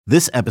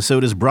This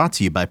episode is brought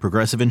to you by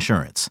Progressive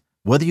Insurance.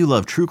 Whether you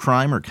love true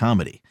crime or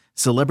comedy,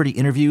 celebrity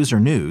interviews or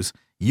news,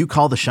 you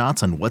call the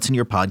shots on what's in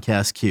your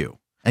podcast queue.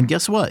 And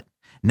guess what?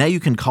 Now you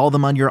can call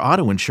them on your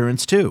auto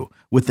insurance too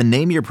with the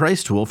Name Your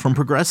Price tool from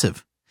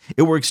Progressive.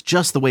 It works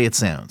just the way it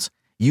sounds.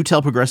 You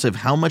tell Progressive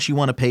how much you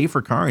want to pay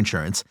for car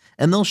insurance,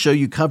 and they'll show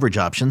you coverage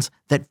options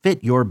that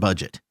fit your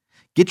budget.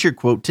 Get your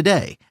quote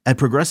today at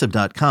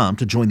Progressive.com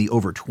to join the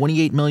over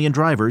 28 million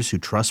drivers who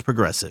trust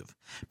Progressive.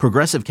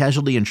 Progressive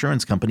Casualty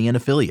Insurance Company and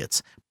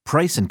Affiliates.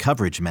 Price and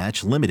coverage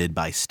match limited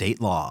by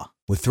state law.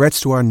 With threats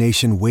to our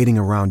nation waiting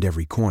around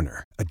every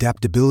corner,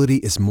 adaptability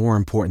is more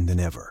important than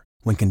ever.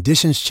 When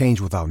conditions change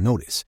without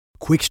notice,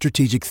 quick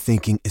strategic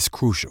thinking is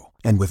crucial.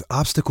 And with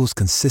obstacles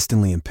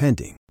consistently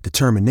impending,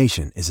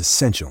 determination is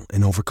essential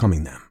in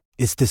overcoming them.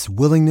 It's this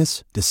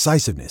willingness,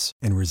 decisiveness,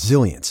 and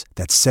resilience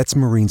that sets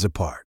Marines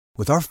apart.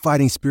 With our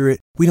fighting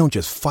spirit, we don't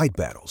just fight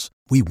battles,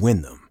 we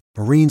win them.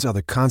 Marines are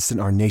the constant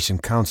our nation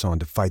counts on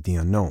to fight the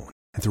unknown.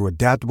 And through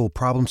adaptable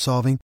problem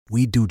solving,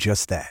 we do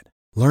just that.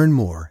 Learn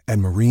more at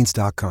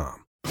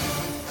marines.com.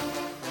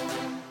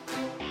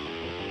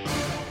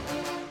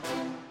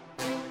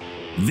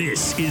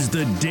 This is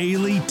the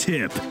Daily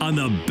Tip on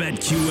the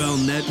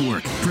BetQL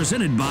Network,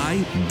 presented by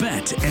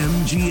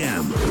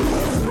BetMGM.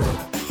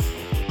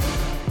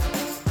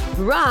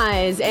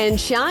 Rise and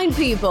shine,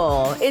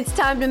 people. It's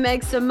time to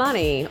make some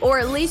money, or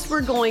at least we're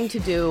going to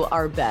do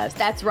our best.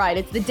 That's right.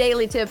 It's the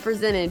Daily Tip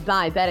presented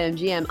by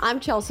BetMGM. I'm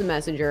Chelsea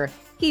Messenger.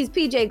 He's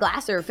PJ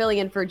Glasser filling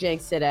in for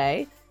Jinx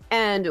today.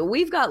 And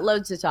we've got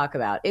loads to talk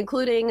about,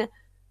 including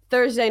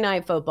Thursday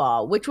Night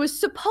Football, which was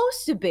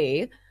supposed to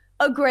be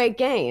a great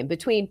game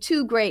between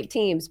two great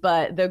teams,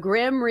 but the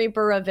Grim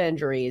Reaper of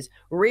injuries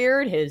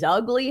reared his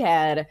ugly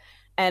head,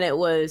 and it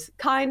was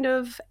kind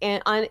of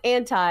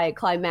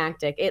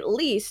anticlimactic, at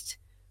least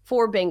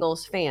for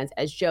Bengals fans,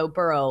 as Joe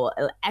Burrow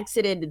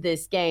exited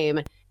this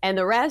game, and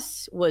the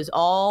rest was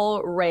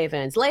all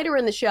Ravens. Later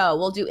in the show,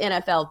 we'll do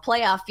NFL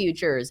playoff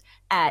futures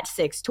at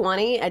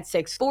 6:20. At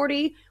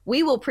 6:40,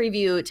 we will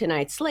preview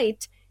tonight's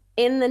slate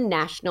in the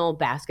National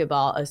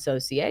Basketball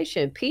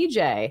Association.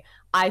 PJ,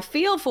 I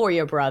feel for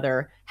you,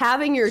 brother.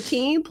 Having your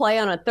team play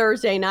on a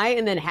Thursday night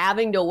and then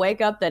having to wake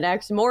up the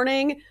next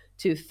morning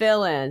to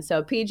fill in.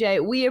 So,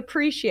 PJ, we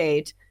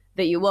appreciate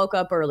that you woke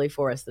up early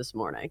for us this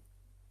morning.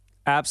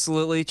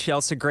 Absolutely,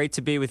 Chelsea. Great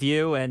to be with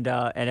you and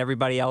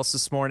everybody else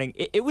this morning.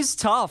 It was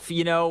tough,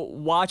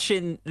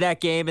 watching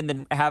that game and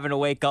then having to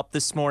wake up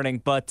this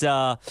morning. But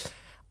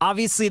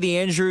obviously, the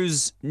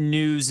Andrews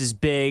news is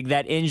big.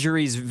 That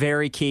injury is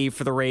very key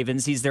for the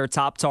Ravens. He's their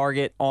top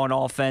target on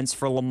offense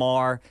for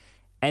Lamar.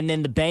 And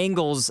then the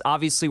Bengals,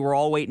 obviously, we're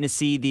all waiting to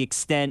see the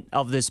extent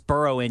of this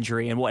Burrow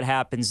injury and what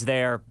happens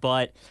there.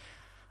 But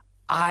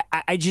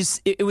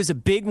it was a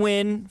big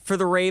win for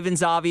the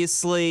Ravens,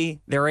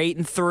 obviously. They're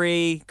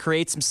 8-3,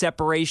 create some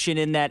separation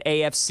in that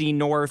AFC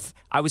North.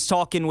 I was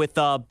talking with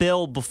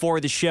Bill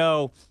before the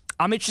show.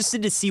 I'm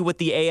interested to see what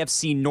the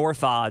AFC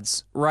North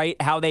odds, right,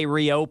 how they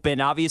reopen.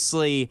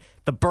 Obviously,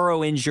 the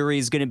Burrow injury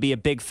is going to be a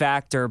big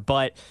factor,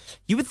 but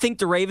you would think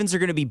the Ravens are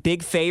going to be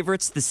big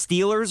favorites. The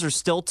Steelers are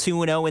still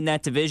 2-0 in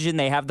that division.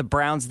 They have the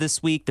Browns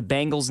this week, the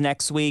Bengals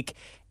next week,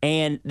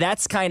 and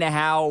that's kind of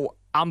how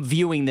I'm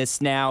viewing this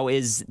now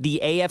is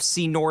the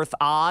AFC North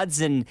odds,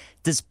 and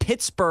does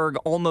Pittsburgh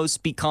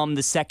almost become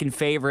the second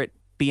favorite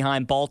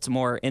behind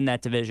Baltimore in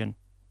that division?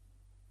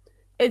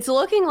 It's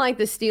looking like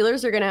the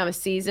Steelers are going to have a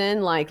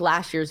season like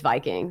last year's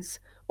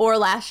Vikings or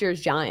last year's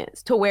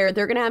Giants, to where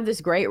they're going to have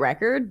this great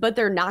record, but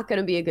they're not going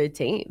to be a good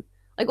team.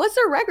 Like, what's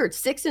their record?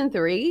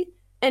 6-3?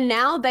 And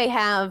now they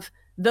have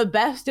the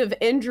best of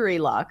injury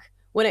luck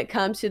when it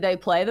comes to they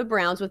play the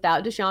Browns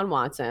without Deshaun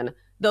Watson.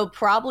 They'll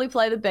probably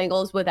play the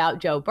Bengals without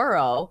Joe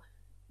Burrow.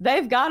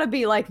 They've got to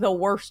be like the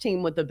worst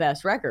team with the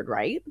best record,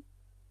 right?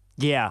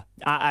 Yeah,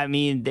 I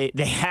mean, they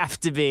have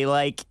to be.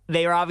 Like,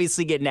 they are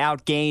obviously getting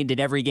outgained in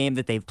every game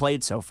that they've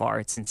played so far.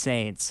 It's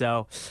insane.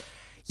 So,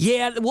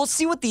 yeah, we'll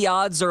see what the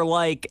odds are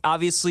like.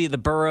 Obviously, the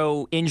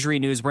Burrow injury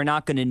news, we're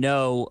not going to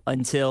know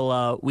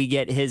until we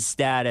get his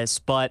status.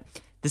 But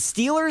the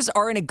Steelers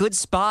are in a good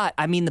spot.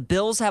 I mean, the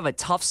Bills have a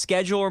tough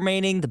schedule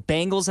remaining. The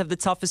Bengals have the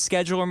toughest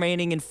schedule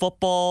remaining in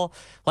football.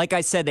 Like I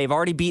said, they've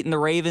already beaten the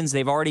Ravens.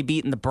 They've already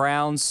beaten the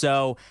Browns.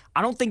 So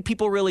I don't think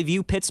people really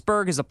view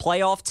Pittsburgh as a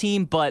playoff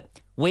team, but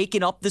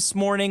waking up this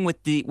morning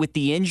with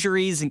the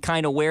injuries and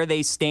kind of where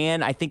they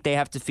stand, I think they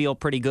have to feel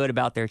pretty good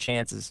about their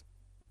chances.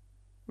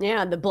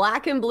 Yeah, the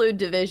black and blue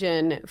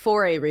division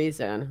for a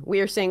reason.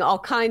 We are seeing all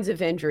kinds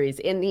of injuries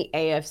in the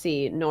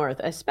AFC North,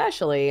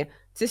 especially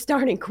to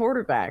starting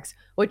quarterbacks,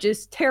 which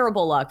is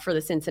terrible luck for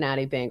the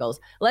Cincinnati Bengals.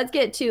 Let's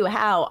get to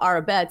how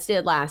our bets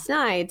did last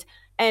night.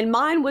 And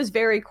mine was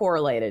very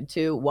correlated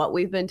to what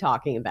we've been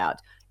talking about.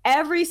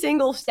 Every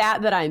single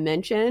stat that I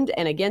mentioned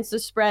and against the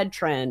spread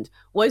trend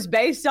was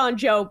based on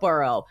Joe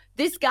Burrow.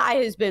 This guy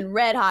has been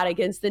red hot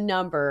against the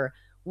number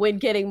when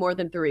getting more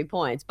than 3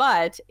 points.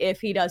 But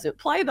if he doesn't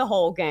play the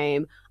whole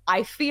game,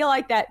 I feel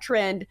like that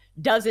trend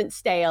doesn't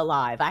stay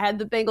alive. I had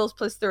the Bengals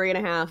plus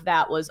 3.5.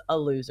 That was a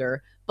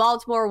loser.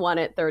 Baltimore won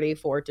it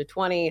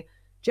 34-20.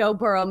 Joe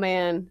Burrow,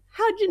 man,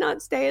 how'd you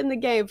not stay in the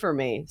game for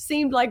me?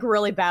 Seemed like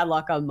really bad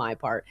luck on my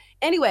part.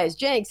 Anyways,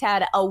 Jenks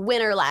had a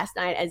winner last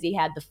night as he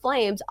had the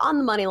Flames on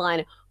the money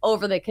line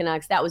over the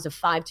Canucks. That was a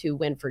 5-2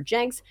 win for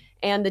Jenks.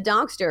 And the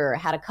Donkster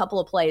had a couple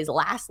of plays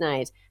last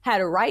night, had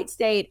a Wright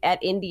State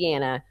at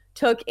Indiana,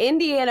 took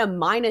Indiana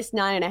minus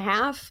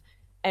 9.5,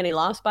 and he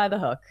lost by the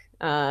hook.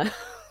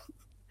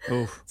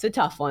 It's a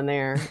tough one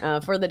there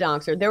for the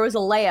Donkster. There was a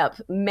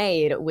layup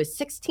made with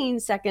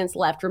 16 seconds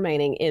left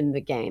remaining in the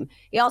game.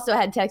 He also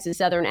had Texas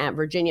Southern at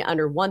Virginia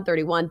under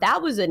 131.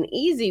 That was an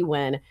easy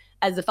win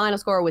as the final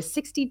score was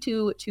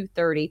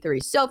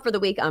 62-33. So for the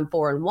week, I'm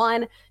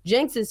 4-1.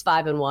 Jenks is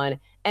 5-1,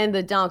 and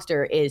the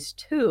Donkster is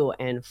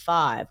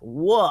 2-5.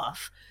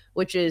 Woof,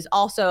 which is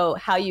also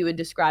how you would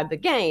describe the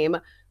game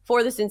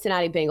for the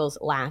Cincinnati Bengals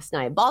last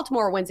night.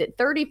 Baltimore wins it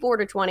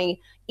 34-20,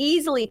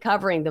 easily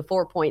covering the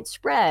 4-point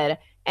spread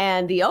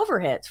and the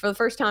overhits for the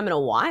first time in a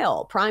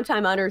while.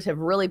 Primetime unders have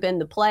really been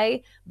the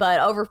play, but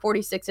over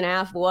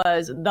 46.5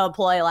 was the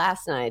play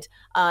last night.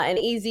 An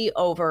easy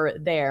over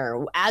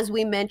there. As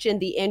we mentioned,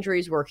 the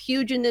injuries were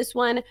huge in this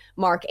one.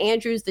 Mark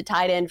Andrews, the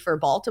tight end for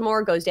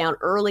Baltimore, goes down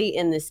early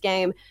in this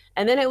game.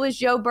 And then it was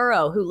Joe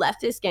Burrow who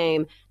left this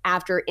game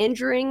after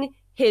injuring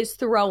his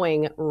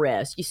throwing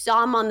wrist. You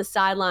saw him on the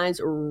sidelines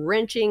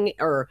wrenching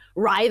or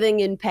writhing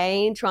in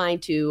pain, trying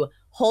to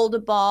hold a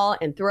ball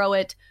and throw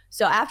it.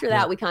 So after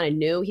that, we kind of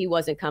knew he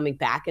wasn't coming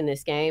back in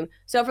this game.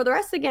 So for the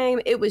rest of the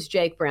game, it was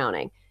Jake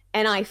Browning.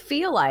 And I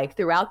feel like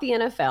throughout the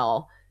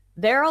NFL,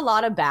 there are a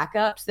lot of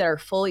backups that are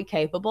fully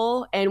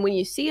capable. And when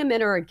you see him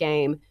enter a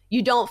game,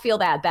 you don't feel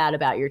that bad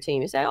about your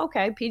team. You say,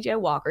 okay, PJ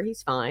Walker,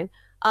 he's fine.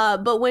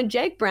 But when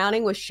Jake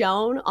Browning was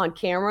shown on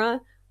camera,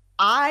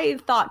 I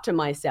thought to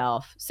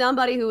myself,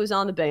 somebody who was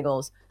on the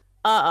Bengals,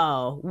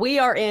 we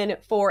are in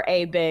for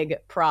a big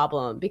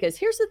problem. Because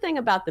here's the thing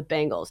about the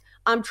Bengals.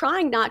 I'm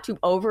trying not to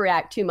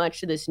overreact too much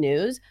to this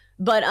news,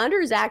 but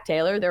under Zach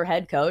Taylor, their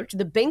head coach,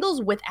 the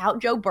Bengals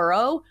without Joe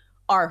Burrow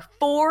are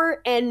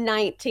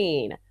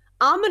 4-19.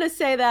 I'm going to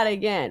say that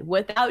again.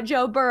 Without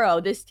Joe Burrow,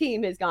 this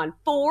team has gone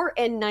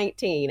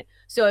 4-19.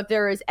 So if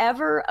there is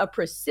ever a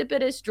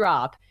precipitous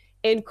drop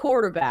in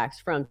quarterbacks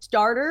from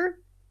starter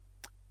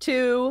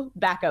to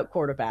backup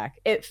quarterback,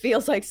 it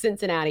feels like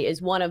Cincinnati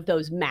is one of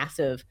those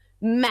massive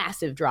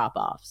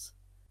drop-offs.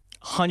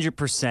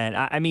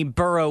 100%. I mean,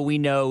 Burrow, we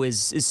know,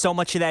 is so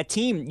much of that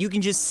team. You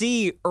can just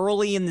see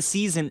early in the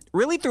season,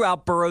 really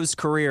throughout Burrow's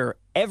career,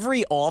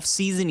 every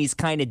offseason he's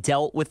kind of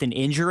dealt with an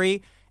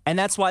injury. And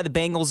that's why the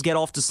Bengals get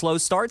off to slow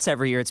starts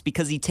every year. It's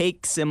because he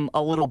takes him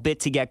a little bit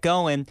to get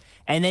going,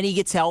 and then he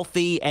gets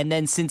healthy, and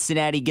then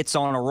Cincinnati gets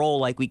on a roll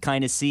like we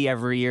kind of see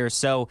every year.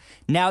 So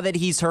now that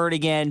he's hurt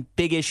again,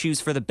 big issues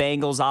for the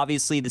Bengals.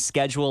 Obviously, the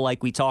schedule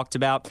like we talked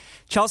about.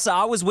 Chelsea,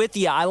 I was with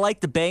you. I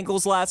liked the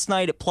Bengals last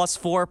night at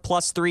 +4,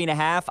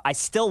 +3.5. I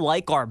still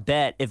like our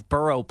bet if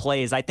Burrow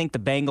plays. I think the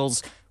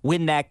Bengals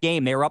win that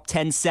game. They were up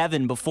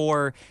 10-7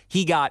 before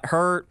he got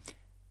hurt.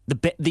 The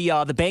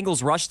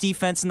Bengals' rush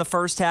defense in the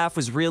first half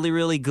was really,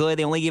 really good.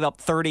 They only gave up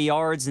 30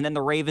 yards, and then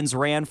the Ravens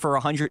ran for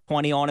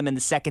 120 on them in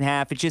the second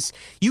half. It just,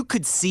 you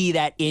could see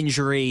that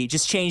injury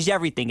just changed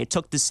everything. It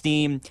took the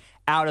steam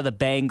out of the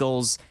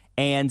Bengals,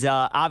 and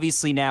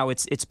obviously now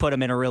it's put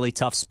them in a really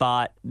tough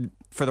spot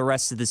for the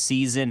rest of the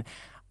season.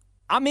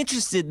 I'm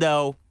interested,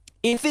 though,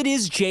 if it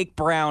is Jake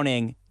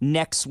Browning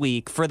next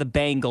week for the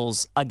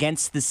Bengals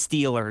against the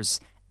Steelers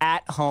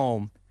at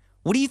home,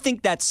 what do you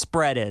think that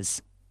spread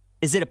is?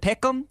 Is it a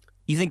pick 'em?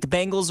 You think the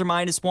Bengals are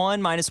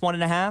 -1,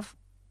 -1.5?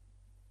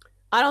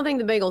 I don't think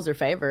the Bengals are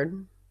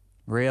favored.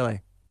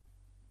 Really?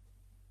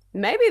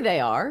 Maybe they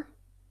are.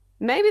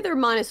 Maybe they're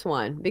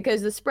 -1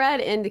 because the spread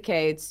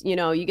indicates,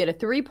 you get a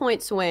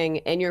 3-point swing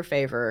in your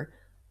favor.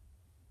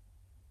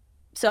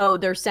 So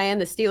they're saying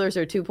the Steelers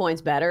are 2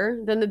 points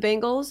better than the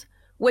Bengals,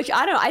 which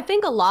I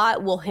think a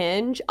lot will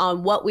hinge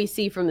on what we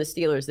see from the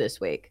Steelers this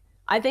week.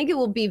 I think it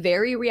will be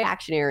very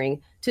reactionary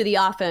to the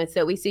offense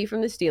that we see from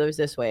the Steelers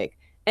this week.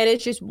 And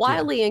it's just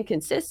wildly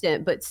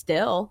inconsistent, but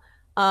still,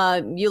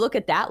 you look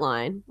at that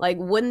line, like,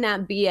 wouldn't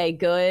that be a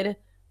good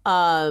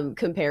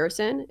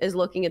comparison is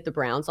looking at the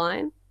Browns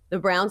line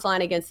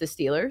against the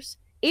Steelers?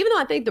 Even though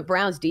I think the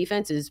Browns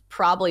defense is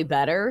probably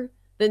better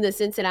than the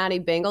Cincinnati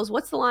Bengals.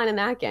 What's the line in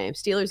that game?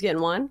 Steelers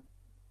getting 1?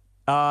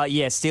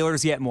 Yeah,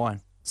 Steelers getting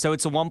 1. So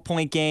it's a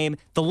 1-point game.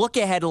 The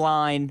look-ahead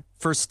line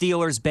for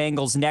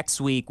Steelers-Bengals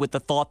next week with the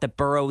thought that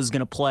Burrow is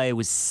going to play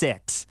was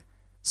 6.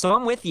 So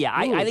I'm with you.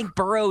 I think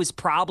Burrow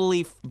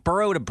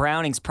to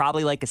Browning's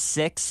probably like a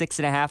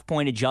 6.5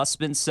 point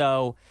adjustment.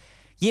 So,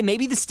 yeah,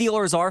 maybe the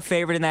Steelers are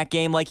favored in that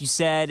game. Like you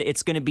said,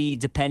 it's going to be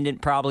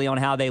dependent probably on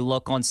how they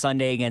look on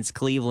Sunday against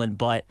Cleveland.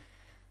 But,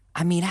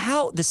 I mean,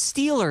 how the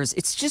Steelers,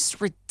 it's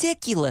just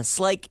ridiculous.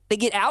 Like, they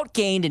get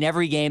outgained in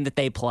every game that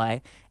they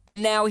play.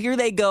 Now, here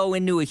they go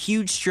into a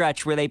huge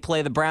stretch where they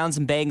play the Browns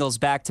and Bengals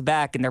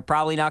back-to-back, and they're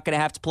probably not going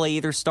to have to play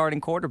either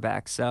starting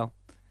quarterback. So,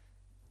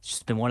 it's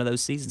just been one of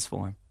those seasons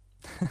for them.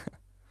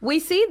 We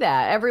see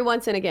that every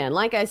once and again.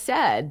 Like I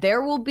said,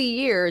 there will be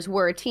years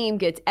where a team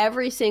gets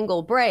every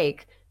single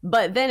break,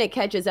 but then it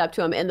catches up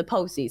to them in the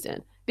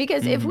postseason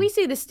Because if we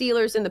see the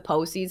Steelers in the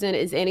postseason,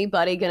 is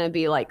anybody going to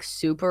be like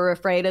super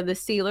afraid of the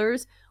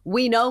Steelers?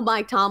 We know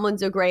Mike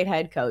Tomlin's a great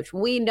head coach.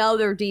 We know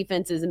their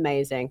defense is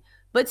amazing.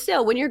 But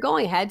still, when you're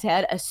going head to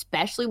head,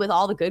 especially with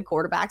all the good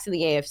quarterbacks in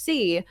the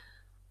AFC,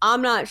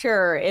 I'm not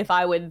sure if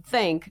I would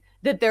think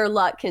that their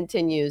luck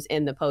continues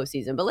in the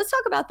postseason. But let's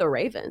talk about the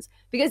Ravens,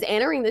 because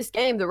entering this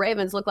game, the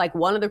Ravens look like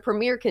one of the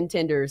premier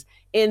contenders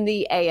in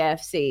the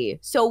AFC.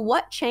 So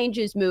what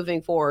changes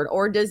moving forward,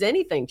 or does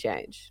anything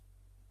change?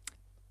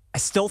 I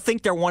still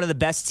think they're one of the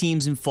best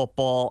teams in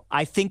football.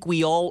 I think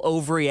we all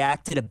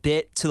overreacted a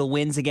bit to the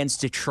wins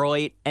against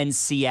Detroit and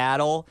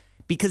Seattle,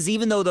 because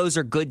even though those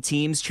are good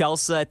teams,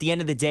 Chelsea, at the end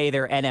of the day,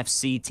 they're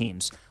NFC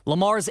teams.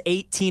 Lamar's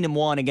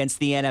 18-1 against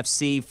the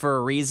NFC for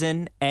a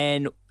reason,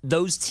 and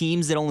those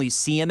teams that only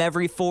see him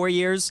every 4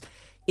 years,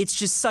 it's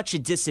just such a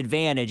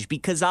disadvantage,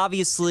 because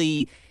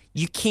obviously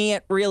you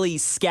can't really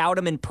scout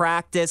him in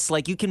practice.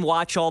 Like, you can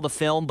watch all the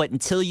film, but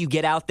until you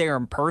get out there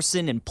in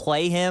person and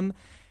play him,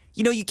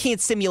 you can't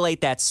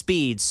simulate that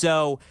speed.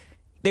 So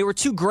they were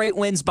 2 great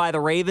wins by the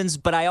Ravens,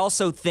 but I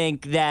also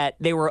think that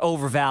they were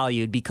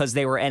overvalued because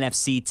they were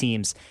NFC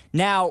teams.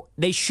 Now,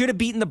 they should have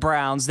beaten the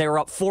Browns. They were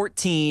up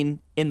 14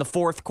 in the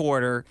fourth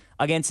quarter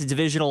against a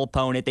divisional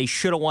opponent. They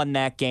should have won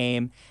that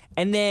game.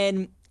 And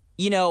then,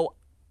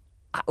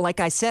 like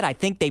I said, I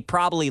think they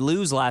probably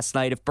lose last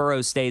night if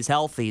Burrow stays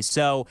healthy.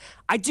 So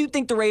I do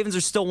think the Ravens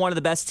are still one of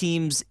the best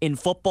teams in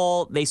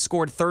football. They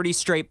scored 30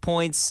 straight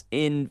points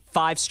in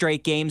 5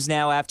 straight games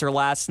now after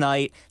last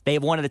night. They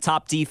have one of the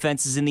top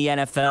defenses in the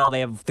NFL. They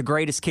have the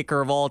greatest kicker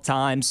of all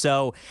time.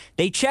 So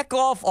they check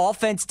off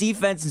offense,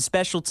 defense, and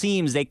special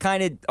teams. They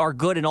kind of are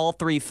good in all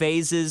 3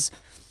 phases.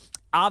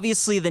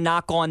 Obviously, the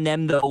knock on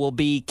them, though, will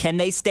be, can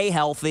they stay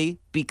healthy?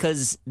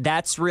 Because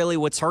that's really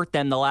what's hurt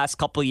them the last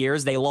couple of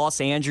years. They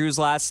lost Andrews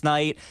last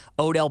night.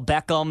 Odell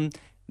Beckham,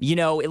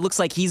 it looks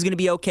like he's going to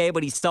be okay,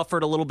 but he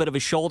suffered a little bit of a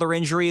shoulder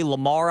injury.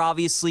 Lamar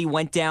obviously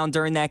went down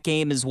during that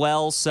game as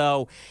well.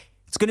 So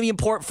it's going to be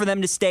important for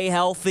them to stay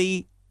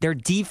healthy. Their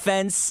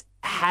defense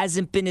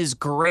hasn't been as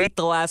great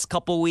the last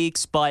couple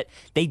weeks, but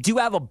they do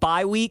have a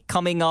bye week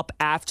coming up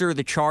after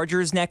the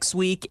Chargers next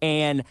week,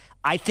 and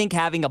I think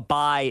having a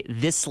bye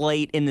this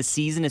late in the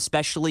season,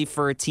 especially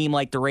for a team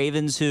like the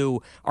Ravens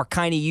who are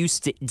kind of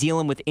used to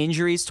dealing with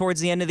injuries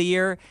towards the end of the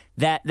year,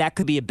 that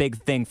could be a big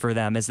thing for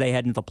them as they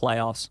head into the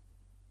playoffs.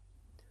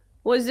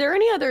 Was there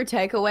any other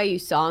takeaway you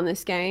saw in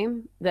this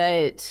game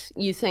that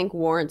you think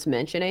warrants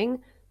mentioning?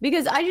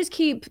 Because I just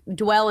keep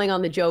dwelling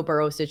on the Joe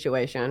Burrow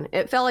situation.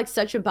 It felt like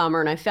such a bummer,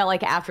 and I felt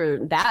like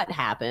after that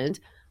happened,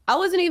 I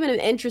wasn't even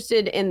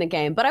interested in the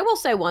game. But I will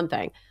say one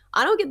thing.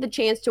 I don't get the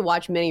chance to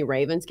watch many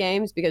Ravens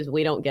games because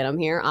we don't get them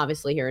here,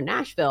 obviously here in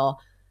Nashville.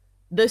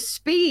 The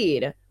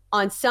speed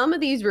on some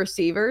of these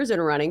receivers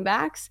and running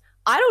backs,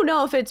 I don't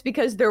know if it's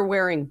because they're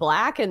wearing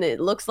black and it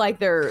looks like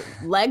their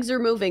legs are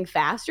moving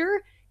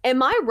faster.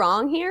 Am I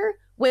wrong here?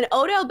 When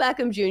Odell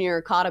Beckham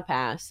Jr. caught a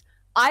pass,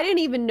 I didn't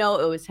even know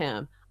it was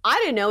him. I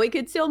didn't know he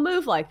could still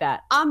move like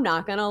that. I'm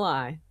not going to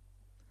lie.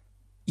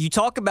 You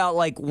talk about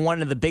like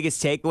one of the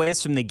biggest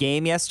takeaways from the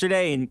game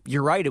yesterday, and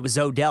you're right, it was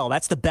Odell.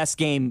 That's the best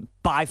game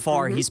by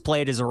far he's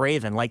played as a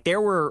Raven. Like,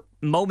 there were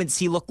moments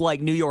he looked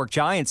like New York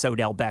Giants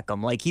Odell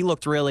Beckham. Like, he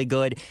looked really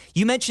good.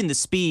 You mentioned the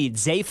speed.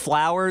 Zay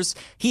Flowers,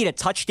 he had a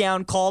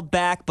touchdown called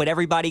back, but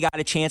everybody got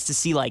a chance to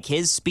see like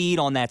his speed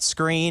on that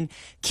screen.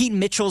 Keaton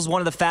Mitchell's one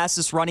of the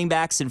fastest running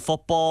backs in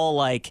football.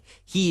 Like,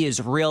 he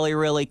is really,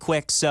 really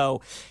quick.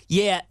 So,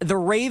 yeah, the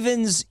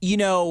Ravens,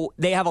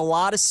 they have a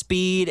lot of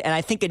speed. And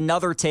I think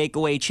another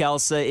takeaway,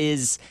 Chelsea,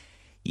 is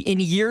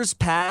in years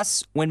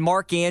past, when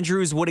Mark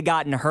Andrews would have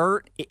gotten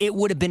hurt, it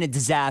would have been a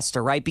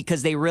disaster, right?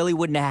 Because they really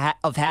wouldn't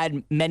have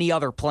had many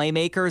other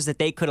playmakers that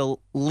they could have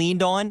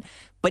leaned on.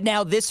 But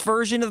now this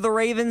version of the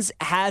Ravens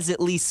has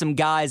at least some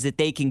guys that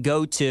they can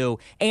go to.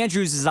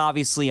 Andrews is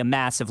obviously a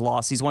massive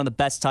loss. He's one of the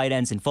best tight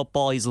ends in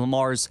football. He's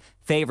Lamar's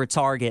favorite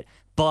target.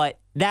 But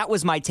that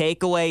was my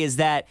takeaway, is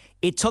that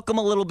it took him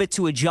a little bit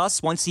to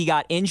adjust once he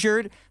got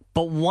injured.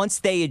 But once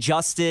they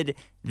adjusted,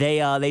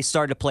 they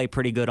started to play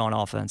pretty good on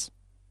offense.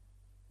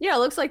 Yeah, it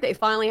looks like they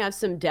finally have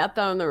some depth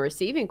on the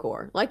receiving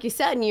core. Like you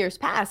said, in years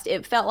past,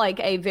 it felt like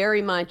a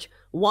very much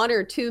 1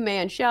 or 2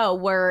 man show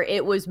where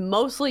it was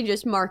mostly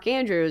just Mark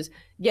Andrews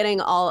getting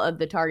all of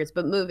the targets.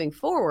 But moving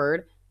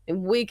forward,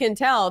 we can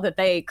tell that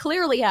they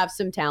clearly have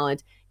some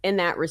talent in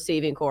that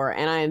receiving core.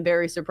 And I am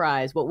very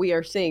surprised what we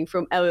are seeing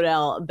from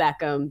Odell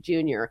Beckham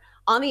Jr.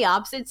 On the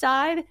opposite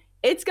side,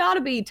 it's got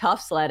to be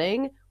tough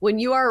sledding when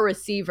you are a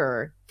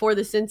receiver for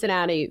the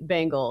Cincinnati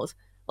Bengals.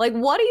 Like,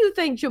 what do you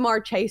think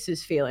Jamar Chase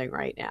is feeling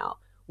right now?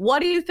 What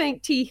do you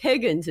think T.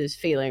 Higgins is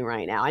feeling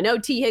right now? I know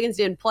T. Higgins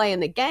didn't play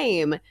in the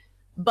game,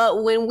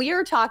 but when we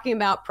are talking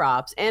about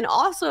props and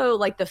also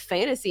like the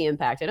fantasy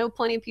impact, I know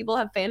plenty of people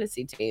have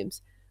fantasy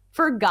teams.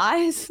 For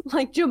guys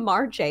like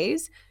Jamar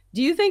Chase,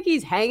 do you think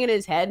he's hanging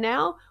his head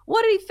now?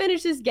 What did he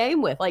finish this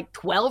game with? Like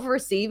 12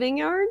 receiving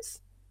yards?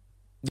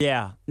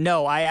 Yeah,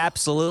 no, I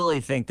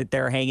absolutely think that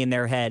they're hanging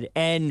their head.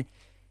 And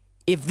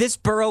if this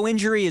Burrow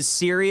injury is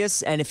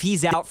serious and if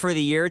he's out for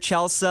the year,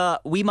 Chelsea,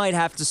 we might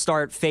have to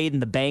start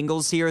fading the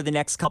Bengals here the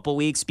next couple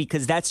weeks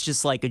because that's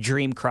just like a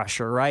dream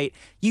crusher, right?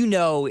 You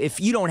know, if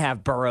you don't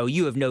have Burrow,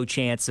 you have no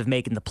chance of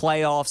making the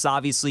playoffs.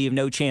 Obviously, you have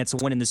no chance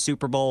of winning the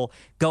Super Bowl,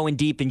 going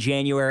deep in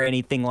January,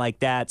 anything like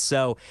that.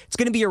 So it's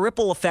going to be a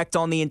ripple effect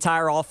on the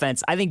entire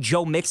offense. I think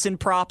Joe Mixon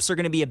props are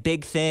going to be a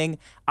big thing.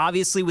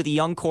 Obviously, with a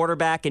young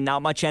quarterback and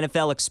not much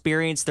NFL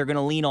experience, they're going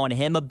to lean on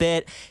him a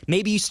bit.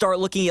 Maybe you start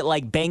looking at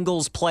like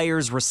Bengals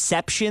players'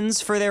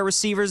 receptions for their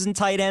receivers and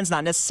tight ends,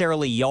 not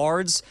necessarily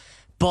yards,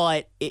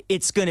 but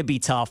it's going to be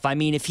tough. I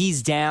mean, if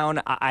he's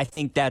down, I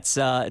think that's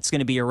it's going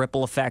to be a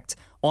ripple effect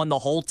on the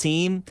whole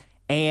team,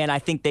 and I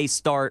think they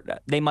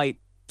might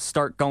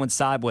start going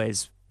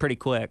sideways pretty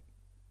quick.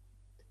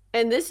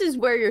 And this is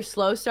where your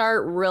slow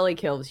start really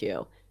kills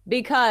you.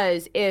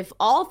 Because if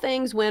all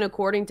things went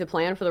according to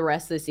plan for the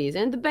rest of the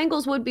season, the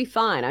Bengals would be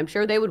fine. I'm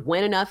sure they would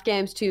win enough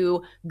games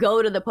to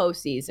go to the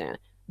postseason.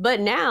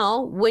 But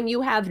now, when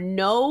you have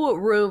no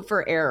room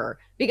for error,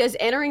 because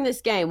entering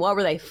this game, what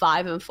were they,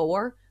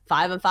 5-4,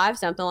 5-5,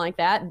 something like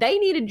that? They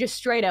needed just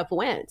straight up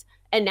wins.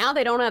 And now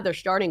they don't have their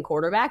starting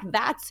quarterback.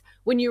 That's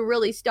when you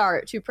really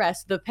start to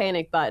press the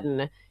panic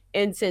button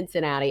in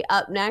Cincinnati.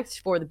 Up next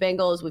for the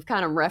Bengals, we've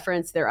kind of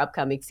referenced their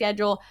upcoming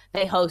schedule.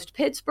 They host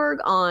Pittsburgh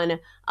on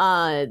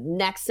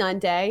next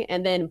Sunday,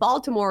 and then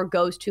Baltimore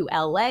goes to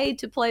LA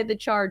to play the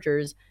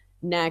Chargers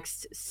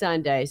next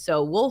Sunday.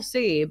 So we'll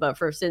see. But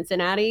for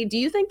Cincinnati, do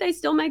you think they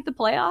still make the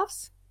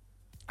playoffs?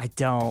 I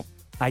don't.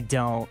 The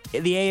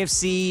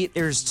AFC,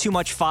 there's too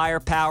much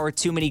firepower,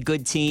 too many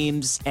good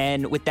teams,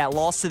 and with that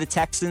loss to the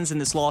Texans and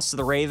this loss to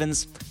the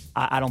Ravens,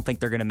 I don't think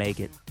they're going to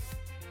make it.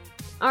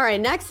 All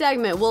right, next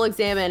segment, we'll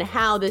examine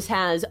how this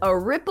has a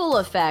ripple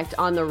effect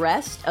on the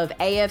rest of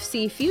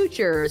AFC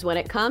futures when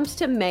it comes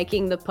to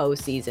making the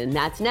postseason.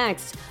 That's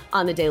next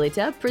on the Daily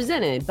Tip,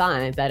 presented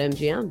by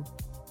BetMGM.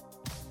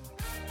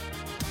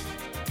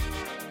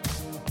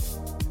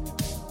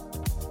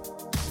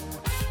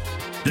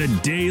 The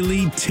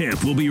Daily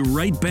Tip will be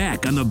right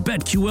back on the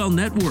BetQL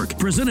Network,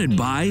 presented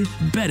by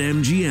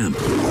BetMGM.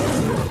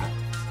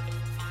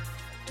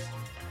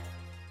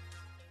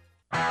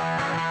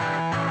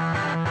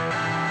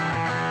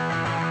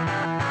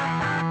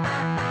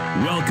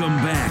 Welcome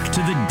back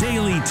to the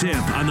Daily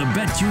Tip on the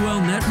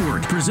BetQL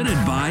Network,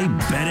 presented by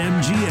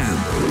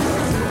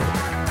BetMGM.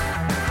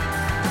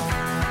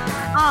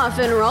 Off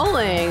and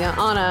rolling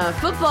on a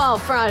Football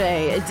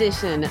Friday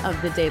edition of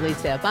the Daily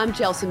Tip. I'm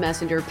Chelsea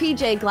Messenger,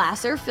 PJ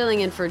Glasser,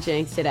 filling in for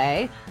Jinx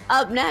today.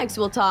 Up next,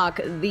 we'll talk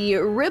the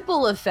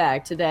ripple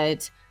effect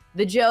that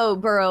the Joe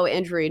Burrow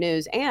injury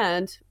news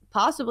and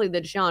possibly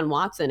the Deshaun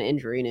Watson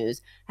injury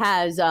news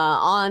has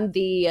on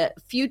the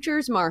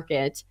futures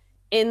market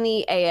in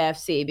the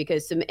AFC,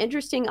 because some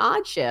interesting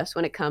odd shifts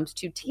when it comes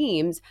to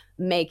teams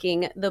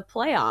making the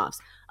playoffs.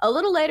 A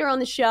little later on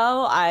the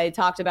show, I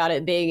talked about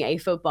it being a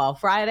Football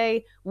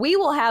Friday. We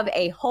will have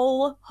a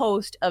whole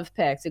host of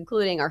picks,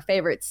 including our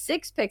favorite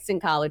 6 picks in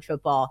college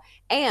football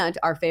and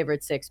our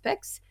favorite 6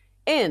 picks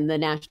in the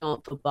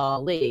National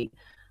Football League.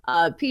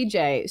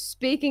 PJ,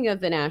 speaking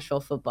of the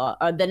National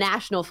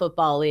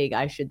Football League,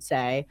 I should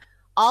say,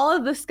 all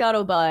of the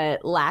scuttlebutt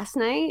last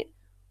night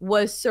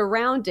was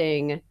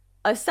surrounding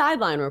a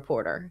sideline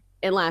reporter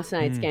in last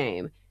night's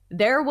game.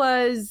 There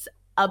was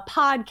a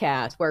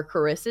podcast where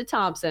Carissa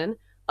Thompson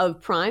of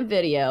Prime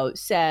Video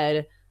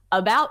said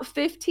about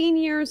 15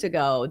 years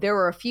ago, there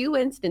were a few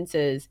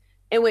instances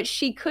in which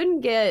she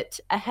couldn't get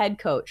a head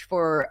coach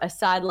for a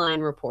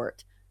sideline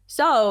report.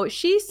 So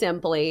she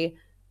simply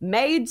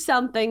made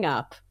something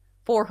up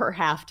for her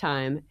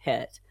halftime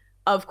hit.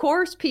 Of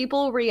course,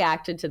 people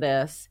reacted to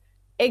this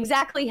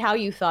exactly how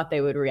you thought they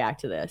would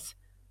react to this.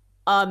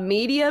 A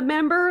media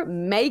member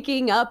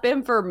making up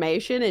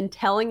information and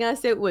telling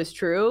us it was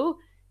true.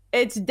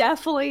 It's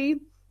definitely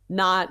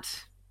not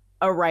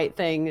a right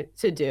thing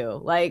to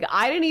do. Like,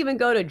 I didn't even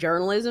go to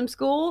journalism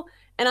school,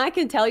 and I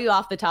can tell you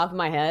off the top of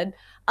my head,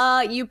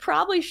 you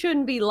probably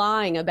shouldn't be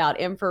lying about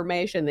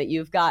information that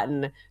you've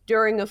gotten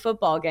during a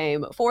football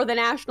game for the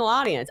national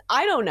audience.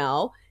 I don't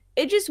know.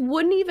 It just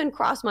wouldn't even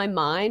cross my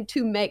mind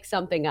to make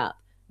something up.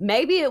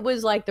 Maybe it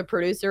was like the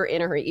producer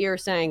in her ear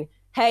saying,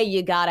 hey,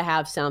 you got to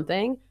have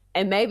something.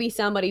 And maybe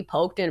somebody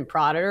poked and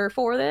prodded her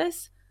for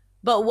this.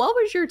 But what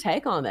was your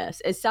take on this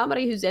as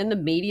somebody who's in the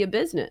media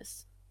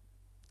business?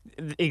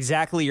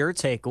 Exactly your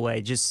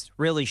takeaway. Just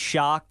really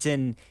shocked.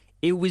 And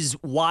it was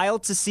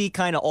wild to see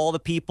kind of all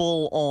the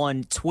people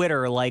on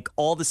Twitter, like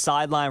all the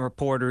sideline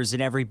reporters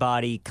and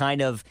everybody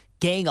kind of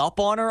gang up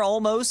on her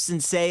almost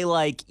and say,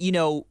 like, you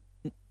know,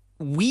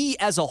 we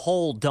as a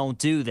whole don't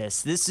do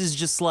this. This is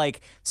just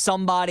like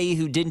somebody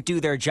who didn't do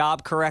their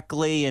job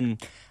correctly.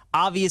 And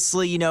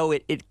obviously, you know,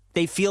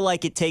 they feel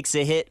like it takes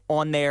a hit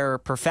on their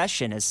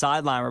profession as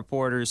sideline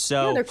reporters.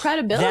 So their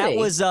credibility. That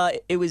was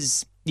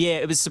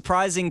it was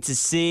surprising to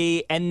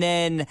see. And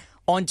then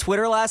on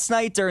Twitter last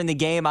night during the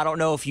game, I don't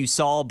know if you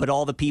saw, but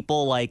all the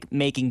people like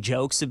making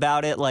jokes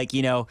about it. Like,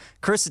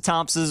 Carissa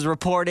Thompson's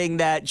reporting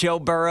that Joe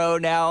Burrow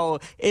now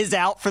is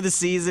out for the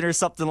season or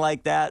something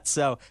like that.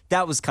 So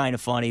that was kind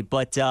of funny.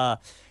 But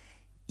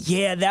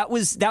yeah, that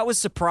was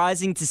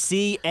surprising to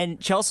see. And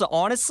Chelsea,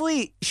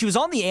 honestly, she was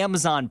on the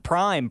Amazon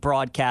Prime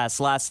broadcast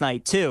last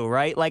night too,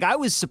 right? Like, I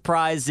was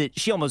surprised that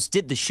she almost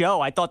did the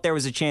show. I thought there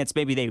was a chance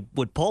maybe they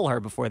would pull her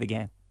before the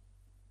game.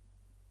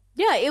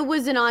 Yeah, it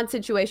was an odd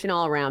situation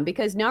all around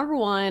because number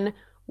one,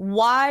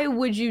 why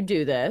would you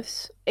do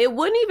this? It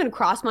wouldn't even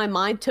cross my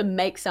mind to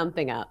make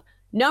something up.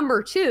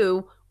 Number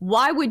two,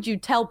 why would you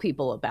tell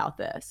people about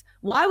this?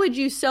 Why would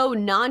you so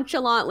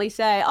nonchalantly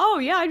say, oh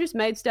yeah, I just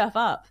made stuff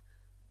up?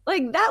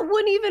 Like, that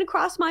wouldn't even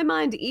cross my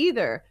mind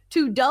either.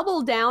 To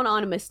double down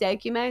on a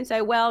mistake you made and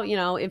say, well,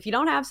 if you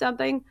don't have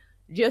something,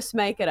 just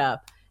make it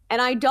up.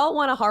 And I don't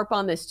want to harp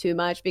on this too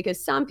much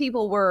because some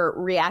people were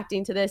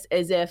reacting to this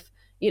as if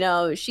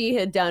she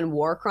had done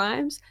war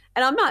crimes.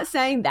 And I'm not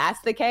saying that's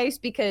the case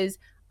because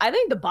I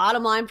think the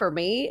bottom line for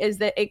me is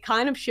that it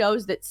kind of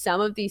shows that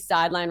some of these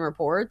sideline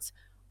reports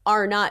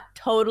are not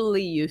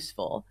totally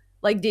useful.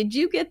 Like, did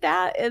you get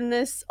that in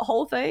this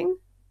whole thing?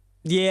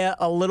 Yeah,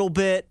 a little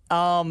bit.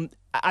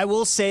 I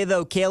will say,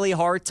 though, Kaylee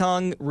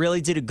Hartung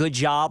really did a good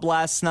job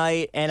last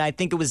night, and I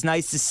think it was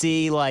nice to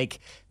see,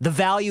 like, the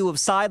value of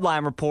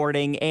sideline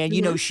reporting, and,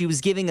 she was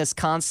giving us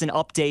constant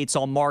updates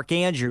on Mark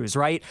Andrews,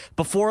 right?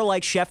 Before,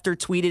 like, Schefter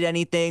tweeted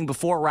anything,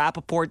 before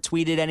Rappaport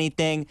tweeted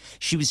anything,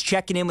 she was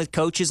checking in with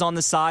coaches on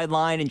the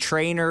sideline and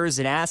trainers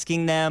and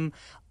asking them,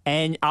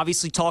 and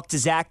obviously talked to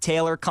Zach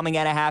Taylor coming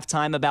out of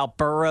halftime about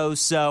Burrow.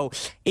 So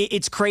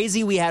it's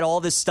crazy we had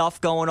all this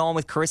stuff going on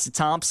with Carissa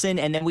Thompson,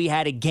 and then we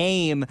had a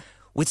game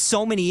with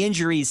so many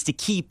injuries to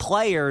key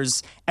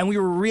players, and we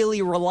were really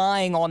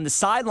relying on the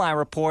sideline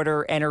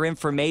reporter and her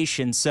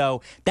information.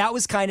 So that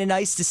was kind of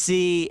nice to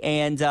see.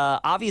 And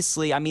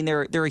obviously, I mean,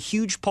 they're a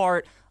huge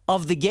part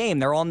of the game.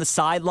 They're on the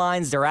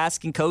sidelines. They're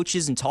asking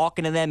coaches and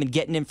talking to them and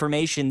getting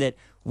information that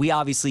we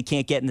obviously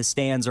can't get in the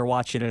stands or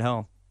watch it at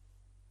home.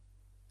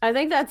 I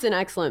think that's an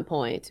excellent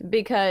point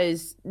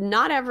because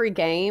not every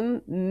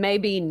game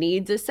maybe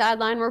needs a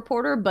sideline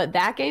reporter, but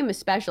that game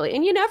especially.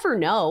 And you never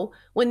know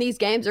when these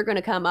games are going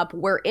to come up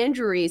where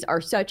injuries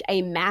are such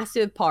a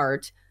massive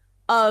part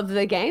of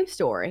the game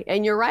story.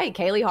 And you're right,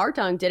 Kaylee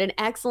Hartung did an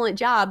excellent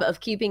job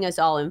of keeping us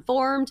all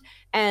informed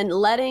and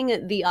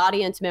letting the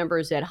audience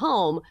members at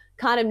home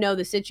kind of know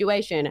the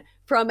situation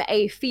from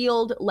a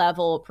field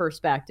level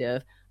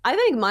perspective. I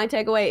think my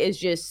takeaway is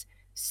just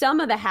some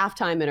of the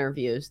halftime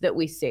interviews that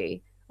we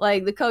see.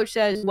 Like, the coach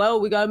says,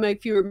 well, we got to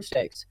make fewer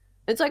mistakes.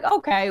 It's like,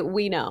 okay,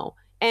 we know.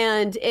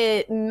 And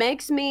it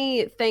makes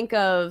me think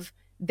of,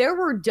 there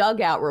were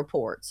dugout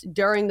reports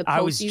during the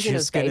postseason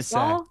of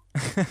baseball,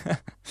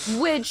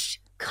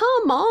 which,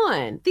 come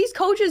on, these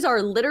coaches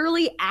are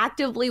literally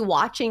actively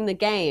watching the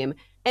game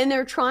and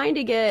they're trying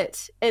to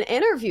get an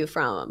interview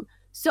from them.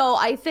 So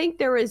I think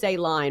there is a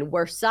line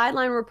where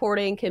sideline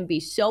reporting can be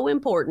so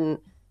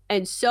important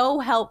and so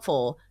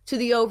helpful to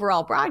the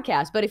overall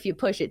broadcast. But if you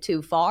push it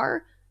too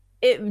far,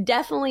 it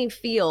definitely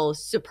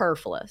feels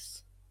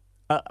superfluous.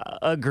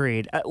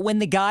 Agreed. When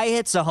the guy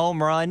hits a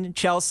home run,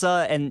 Chelsea,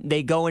 and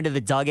they go into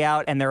the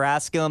dugout and they're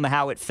asking him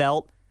how it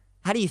felt,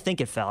 how do you think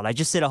it felt? I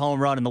just hit a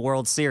home run in the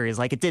World Series.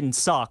 Like, it didn't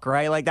suck,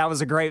 right? Like, that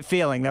was a great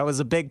feeling. That was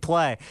a big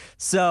play.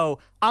 So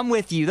I'm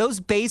with you.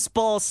 Those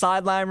baseball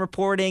sideline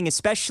reporting,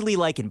 especially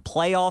like in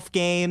playoff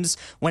games,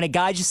 when a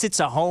guy just hits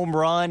a home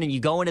run and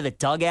you go into the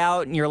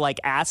dugout and you're like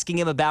asking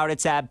him about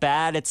its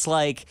at-bat, it's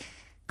like,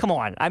 come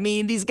on. I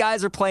mean, these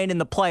guys are playing in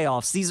the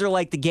playoffs. These are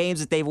like the games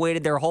that they've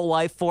waited their whole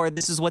life for.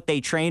 This is what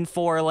they train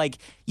for. Like,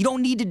 you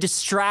don't need to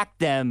distract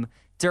them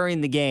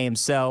during the game.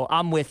 So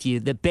I'm with you.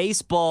 The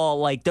baseball,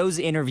 like those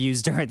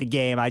interviews during the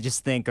game, I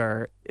just think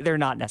they're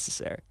not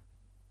necessary.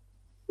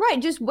 Right.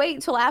 Just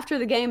wait till after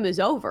the game is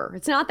over.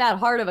 It's not that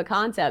hard of a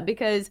concept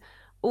because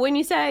when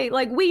you say,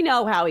 like, we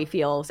know how he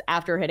feels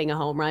after hitting a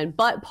home run,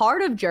 but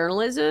part of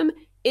journalism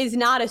is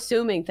not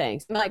assuming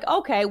things. Like,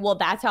 okay, well,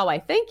 that's how I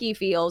think he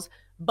feels,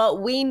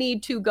 but we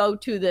need to go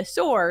to the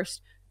source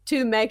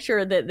to make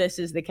sure that this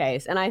is the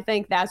case. And I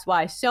think that's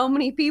why so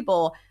many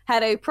people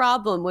had a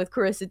problem with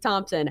Carissa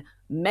Thompson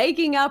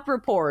making up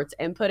reports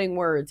and putting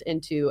words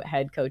into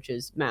head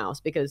coaches'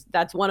 mouths, because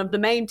that's one of the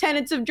main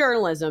tenets of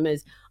journalism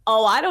is,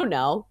 oh, I don't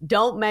know,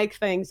 don't make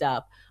things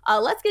up.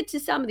 Let's get to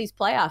some of these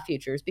playoff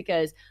futures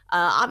because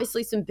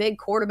obviously some big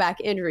quarterback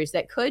injuries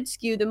that could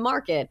skew the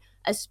market,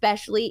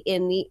 especially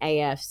in the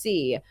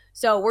AFC.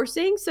 So we're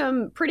seeing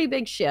some pretty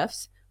big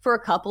shifts for a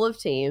couple of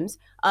teams,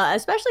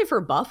 especially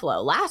for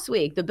Buffalo. Last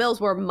week, the Bills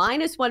were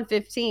minus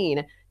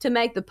 115 to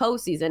make the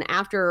postseason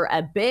after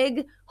a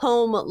big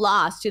home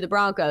loss to the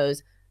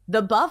Broncos.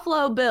 The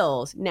Buffalo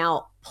Bills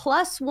now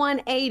plus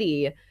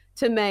 180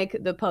 to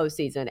make the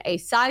postseason, a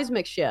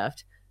seismic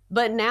shift.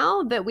 But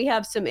now that we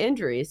have some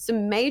injuries,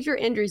 some major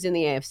injuries in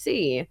the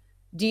AFC,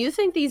 do you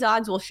think these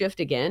odds will shift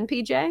again,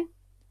 PJ?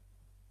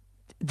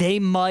 They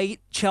might,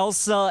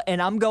 Chelsea, and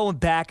I'm going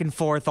back and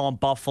forth on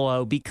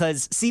Buffalo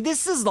because, see,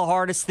 this is the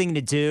hardest thing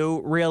to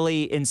do,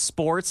 really, in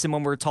sports. And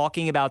when we're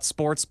talking about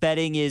sports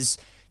betting is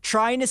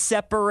trying to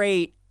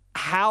separate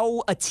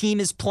how a team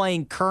is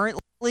playing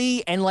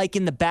currently and, like,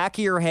 in the back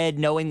of your head,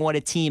 knowing what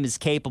a team is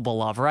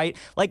capable of, right?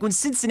 Like, when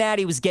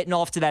Cincinnati was getting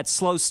off to that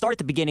slow start at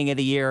the beginning of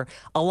the year,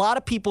 a lot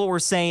of people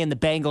were saying the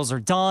Bengals are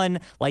done.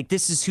 Like,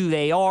 this is who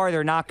they are.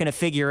 They're not going to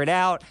figure it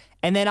out.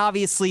 And then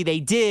obviously they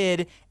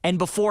did. And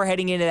before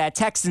heading into that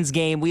Texans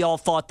game, we all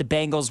thought the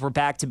Bengals were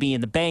back to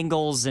being the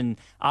Bengals. And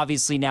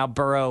obviously now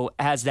Burrow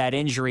has that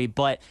injury.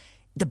 But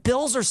the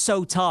Bills are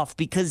so tough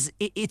because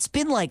it's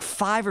been like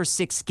 5 or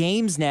 6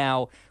 games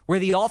now where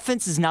the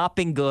offense has not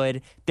been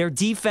good. Their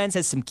defense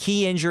has some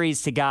key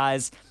injuries to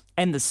guys.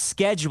 And the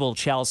schedule,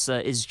 Chelsea,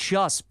 is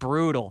just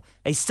brutal.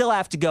 They still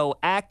have to go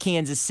at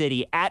Kansas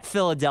City, at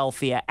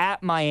Philadelphia,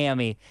 at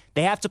Miami.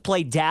 They have to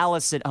play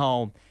Dallas at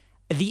home.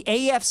 The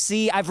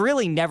AFC, I've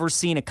really never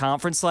seen a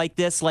conference like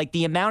this. Like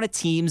the amount of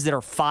teams that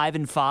are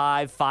 5-5,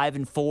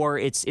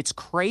 5-4, it's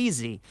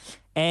crazy.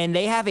 And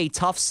they have a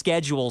tough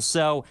schedule.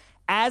 So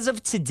as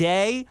of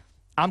today,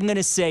 I'm going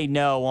to say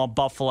no on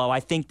Buffalo.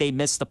 I think they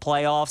missed the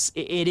playoffs.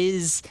 It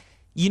is,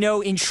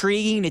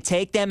 intriguing to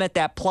take them at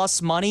that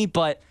plus money,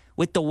 but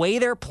with the way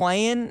they're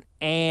playing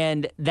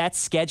and that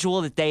schedule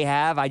that they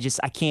have, I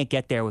can't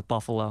get there with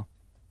Buffalo.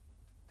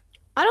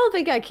 I don't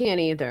think I can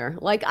either.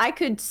 Like, I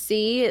could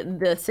see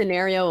the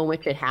scenario in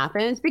which it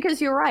happens because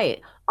you're right.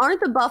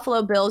 Aren't the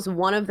Buffalo Bills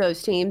one of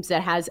those teams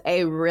that has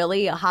a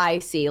really high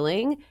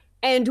ceiling?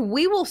 And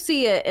we will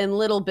see it in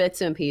little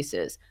bits and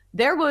pieces.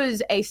 There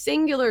was a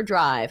singular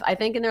drive, I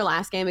think in their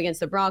last game against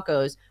the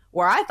Broncos,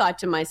 where I thought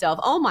to myself,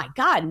 oh my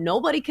God,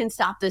 nobody can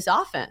stop this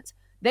offense.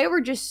 They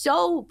were just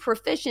so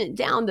proficient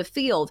down the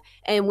field.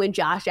 And when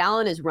Josh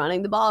Allen is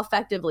running the ball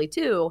effectively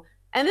too,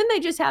 and then they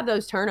just have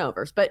those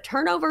turnovers. But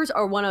turnovers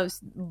are one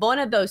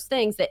of those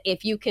things that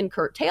if you can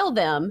curtail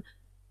them,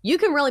 you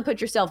can really put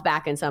yourself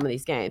back in some of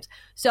these games.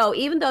 So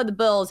even though the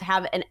Bills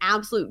have an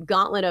absolute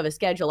gauntlet of a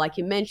schedule, like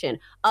you mentioned,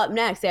 up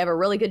next, they have a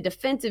really good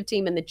defensive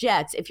team in the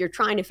Jets. If you're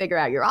trying to figure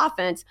out your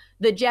offense,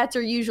 the Jets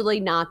are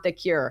usually not the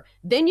cure.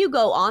 Then you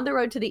go on the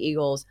road to the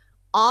Eagles,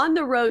 on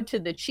the road to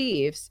the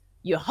Chiefs,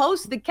 you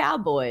host the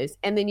Cowboys,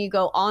 and then you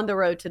go on the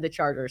road to the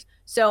Chargers.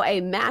 So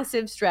a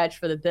massive stretch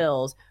for the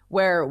Bills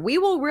where we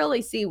will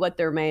really see what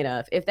they're made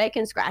of. If they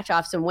can scratch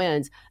off some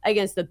wins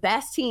against the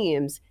best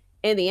teams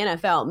in the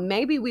NFL,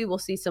 maybe we will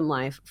see some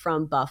life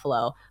from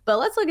Buffalo. But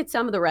let's look at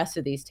some of the rest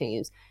of these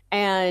teams.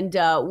 And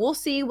we'll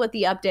see what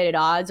the updated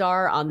odds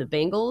are on the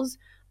Bengals.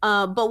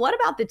 But what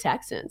about the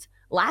Texans?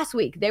 Last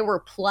week, they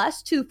were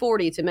plus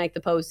 240 to make the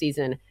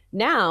postseason.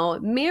 Now,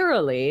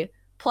 merely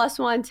plus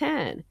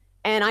 110.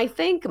 And I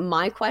think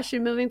my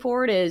question moving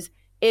forward is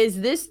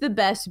this the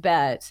best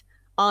bet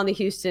on the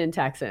Houston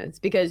Texans?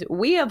 Because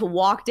we have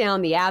walked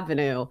down the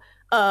avenue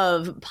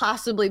of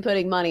possibly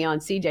putting money on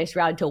CJ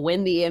Stroud to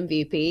win the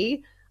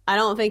MVP. I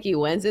don't think he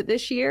wins it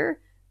this year.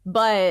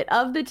 But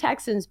of the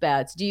Texans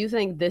bets, do you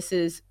think this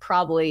is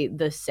probably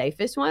the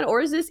safest one?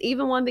 Or is this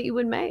even one that you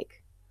would make?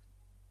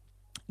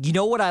 You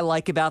know what I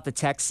like about the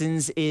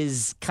Texans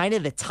is kind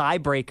of the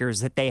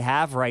tiebreakers that they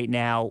have right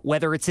now,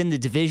 whether it's in the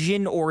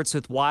division or it's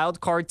with wild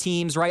card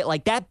teams, right?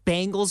 Like that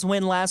Bengals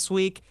win last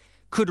week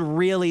could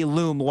really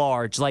loom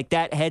large. Like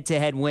that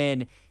head-to-head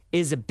win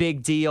is a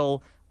big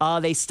deal.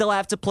 They still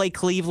have to play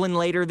Cleveland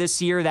later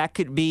this year. That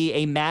could be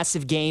a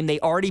massive game. They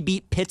already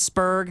beat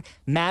Pittsburgh,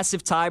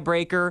 massive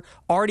tiebreaker.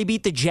 Already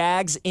beat the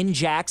Jags in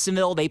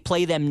Jacksonville. They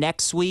play them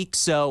next week,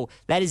 so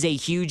that is a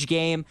huge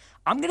game.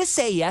 I'm going to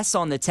say yes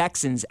on the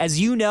Texans.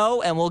 As you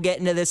know, and we'll get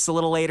into this a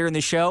little later in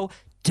the show,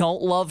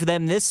 don't love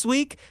them this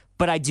week,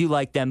 but I do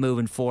like them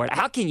moving forward.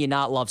 How can you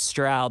not love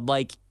Stroud?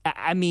 Like,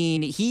 I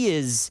mean, he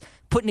is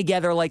putting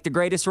together like the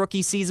greatest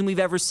rookie season we've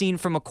ever seen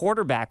from a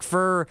quarterback.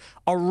 For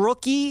a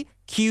rookie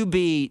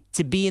QB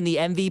to be in the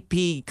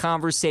MVP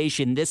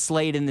conversation this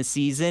late in the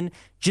season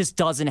just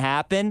doesn't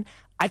happen.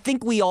 I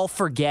think we all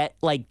forget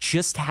like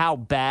just how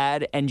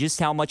bad and just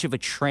how much of a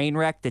train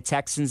wreck the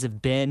Texans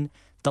have been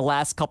the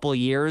last couple of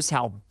years,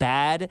 how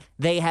bad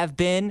they have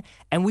been.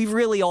 And we've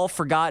really all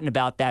forgotten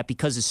about that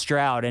because of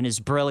Stroud and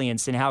his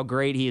brilliance and how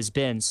great he has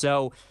been.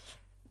 So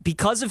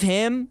because of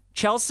him,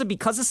 Chelsea,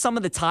 because of some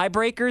of the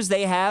tiebreakers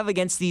they have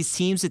against these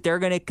teams that they're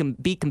going to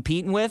be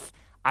competing with,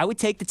 I would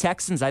take the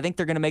Texans. I think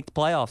they're going to make the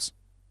playoffs.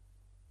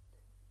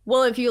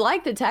 Well, if you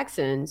like the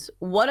Texans,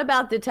 what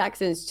about the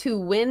Texans to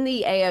win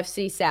the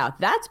AFC South?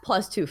 That's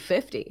plus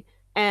 250.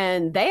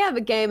 And they have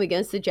a game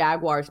against the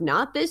Jaguars,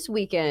 not this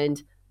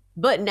weekend,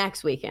 but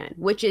next weekend,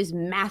 which is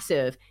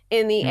massive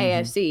in the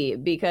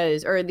AFC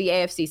because, or the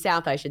AFC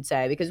South, I should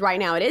say, because right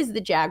now it is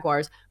the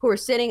Jaguars who are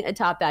sitting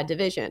atop that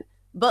division.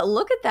 But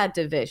look at that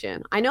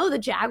division. I know the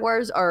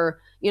Jaguars are,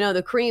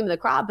 the cream of the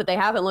crop, but they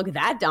haven't looked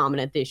that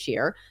dominant this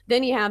year.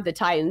 Then you have the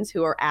Titans,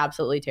 who are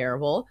absolutely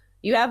terrible.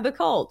 You have the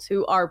Colts,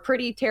 who are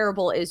pretty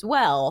terrible as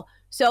well.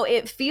 So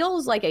it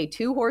feels like a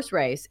 2-horse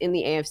race in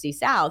the AFC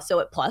South. So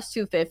at plus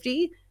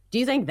 250, do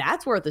you think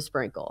that's worth a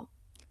sprinkle?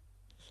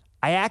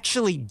 I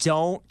actually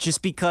don't,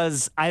 just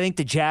because I think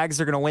the Jags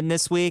are going to win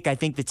this week. I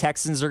think the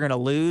Texans are going to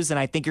lose, and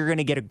I think you're going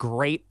to get a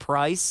great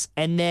price.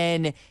 And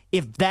then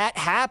if that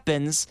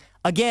happens,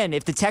 again,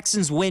 if the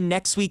Texans win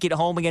next week at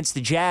home against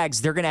the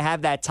Jags, they're going to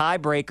have that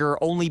tiebreaker,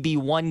 only be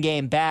one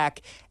game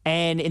back.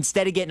 And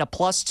instead of getting a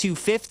plus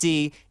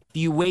 250, if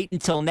you wait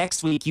until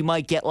next week, you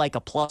might get like a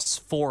plus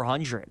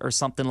 400 or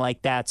something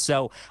like that.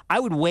 So I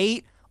would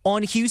wait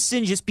on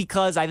Houston just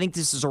because I think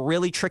this is a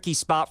really tricky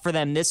spot for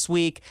them this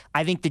week.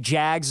 I think the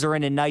Jags are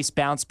in a nice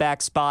bounce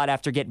back spot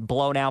after getting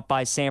blown out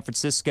by San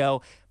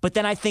Francisco. But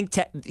then I think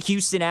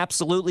Houston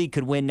absolutely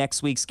could win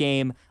next week's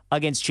game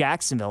against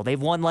Jacksonville.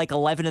 They've won like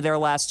 11 of their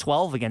last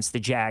 12 against the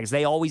Jags.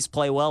 They always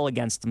play well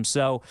against them.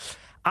 So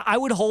I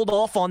would hold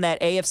off on that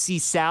AFC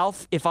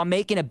South. If I'm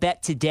making a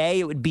bet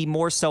today, it would be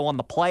more so on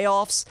the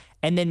playoffs.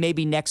 And then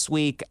maybe next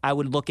week, I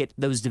would look at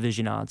those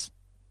division odds.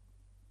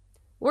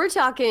 We're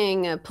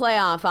talking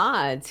playoff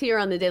odds here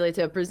on the Daily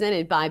Tip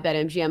presented by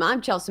BetMGM.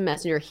 I'm Chelsea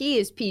Messenger. He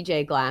is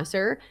PJ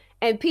Glasser.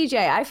 And PJ,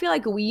 I feel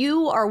like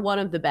you are one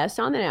of the best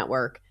on the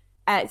network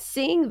at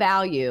seeing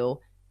value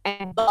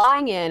and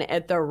buying in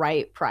at the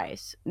right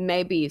price,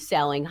 maybe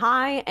selling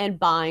high and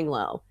buying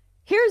low.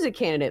 Here's a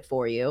candidate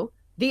for you,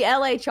 the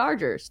LA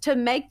Chargers, to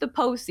make the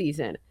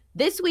postseason.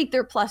 This week,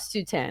 they're plus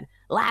 210.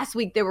 Last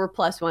week, they were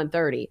plus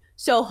 130.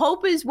 So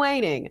hope is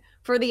waning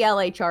for the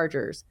LA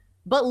Chargers.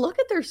 But look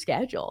at their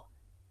schedule.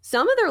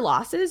 Some of their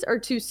losses are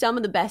to some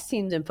of the best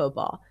teams in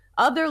football.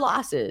 Of their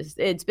losses,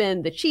 it's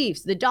been the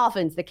Chiefs, the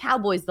Dolphins, the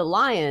Cowboys, the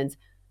Lions,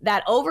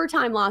 that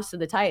overtime loss to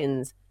the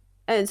Titans.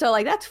 And so,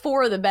 like, that's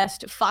 4 of the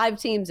best 5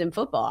 teams in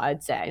football,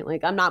 I'd say.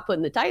 Like, I'm not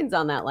putting the Titans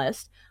on that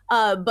list.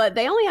 But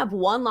they only have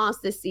 1 loss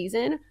this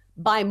season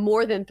by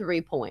more than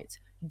 3 points.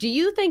 Do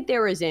you think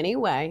there is any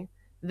way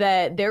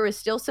that there is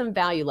still some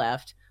value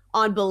left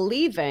on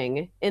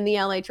believing in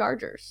the LA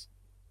Chargers?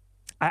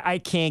 I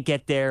can't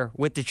get there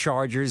with the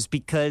Chargers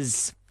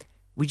because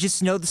we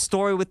just know the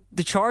story with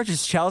the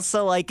Chargers, Chelsea.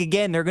 Like,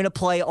 again, they're going to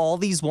play all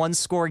these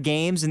one-score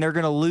games, and they're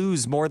going to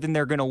lose more than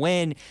they're going to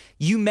win.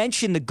 You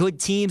mentioned the good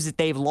teams that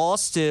they've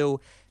lost to.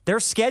 Their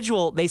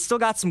schedule, they still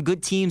got some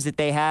good teams that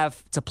they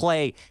have to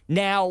play.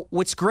 Now,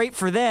 what's great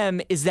for them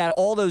is that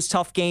all those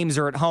tough games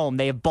are at home.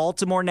 They have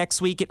Baltimore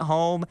next week at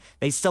home.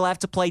 They still have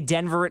to play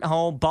Denver at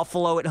home,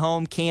 Buffalo at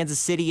home, Kansas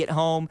City at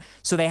home.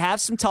 So they have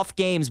some tough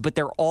games, but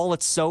they're all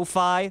at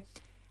SoFi.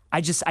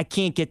 I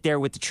can't get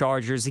there with the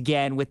Chargers.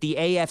 Again, with the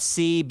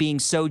AFC being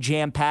so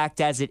jam-packed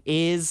as it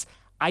is,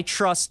 I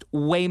trust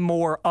way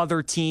more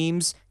other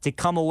teams to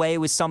come away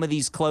with some of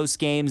these close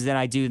games than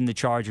I do in the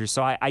Chargers.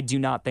 So I do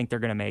not think they're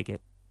going to make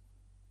it.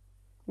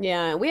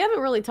 Yeah, we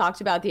haven't really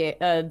talked about the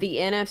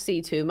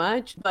NFC too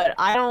much, but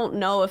I don't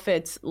know if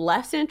it's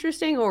less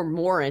interesting or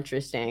more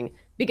interesting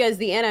because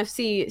the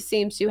NFC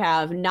seems to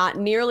have not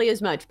nearly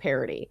as much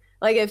parity.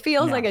 Like, it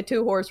feels like a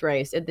 2-horse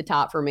race at the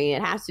top for me.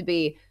 It has to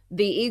be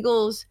the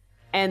Eagles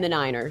and the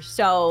Niners.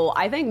 So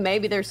I think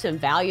maybe there's some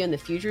value in the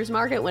futures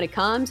market when it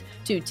comes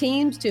to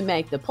teams to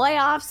make the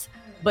playoffs,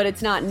 but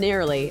it's not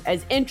nearly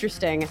as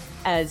interesting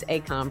as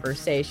a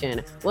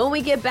conversation. When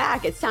we get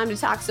back, it's time to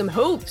talk some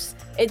hoops.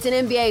 It's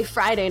an NBA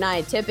Friday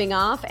night tipping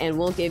off, and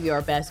we'll give you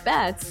our best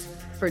bets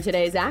for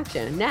today's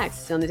action.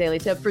 Next on the Daily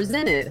Tip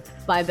presented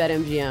by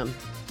BetMGM.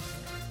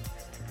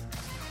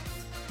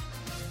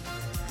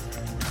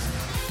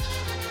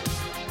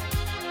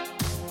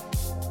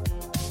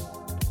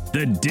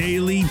 The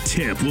Daily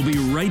Tip will be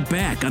right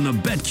back on the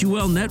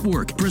BetQL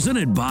Network,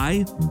 presented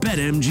by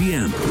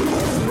BetMGM.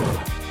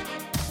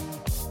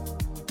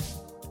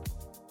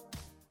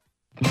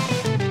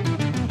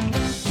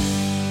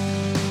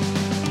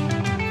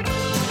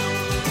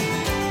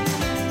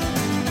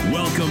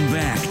 Welcome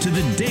back to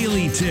the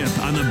Daily Tip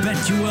on the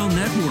BetQL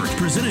Network,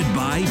 presented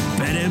by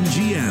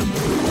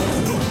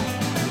BetMGM.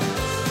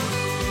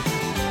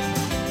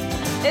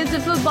 It's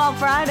a Football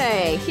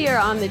Friday here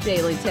on the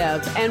Daily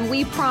Tip, and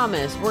we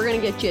promise we're going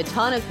to get you a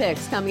ton of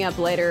picks coming up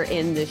later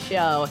in the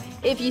show.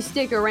 If you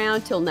stick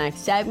around till next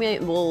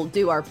segment, we'll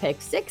do our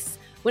pick 6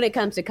 when it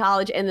comes to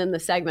college, and then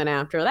the segment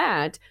after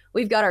that,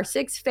 we've got our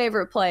 6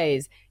 favorite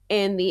plays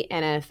in the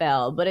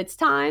NFL. But it's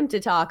time to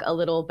talk a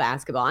little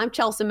basketball. I'm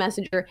Chelsea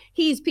Messenger.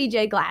 He's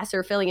PJ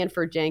Glasser filling in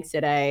for Jenks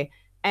today.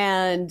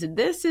 And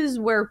this is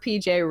where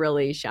PJ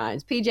really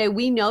shines. PJ,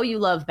 we know you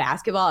love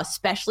basketball,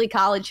 especially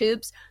college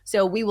hoops.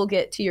 So we will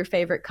get to your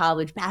favorite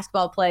college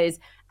basketball plays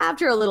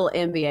after a little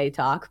NBA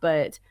talk.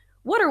 But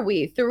what are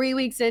we, 3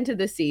 weeks into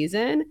the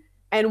season?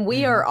 And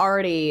we are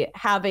already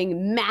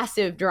having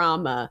massive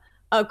drama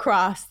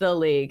across the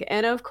league.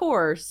 And of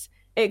course,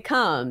 it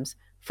comes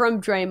from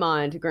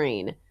Draymond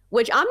Green,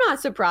 which I'm not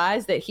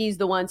surprised that he's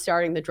the one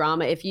starting the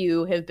drama if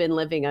you have been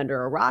living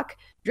under a rock.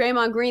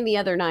 Draymond Green the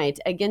other night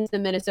against the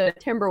Minnesota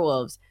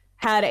Timberwolves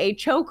had a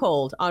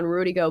chokehold on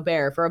Rudy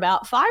Gobert for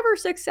about 5 or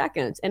 6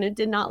 seconds, and it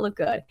did not look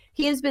good.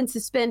 He has been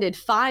suspended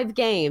 5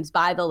 games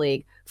by the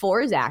league for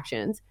his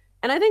actions.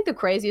 And I think the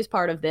craziest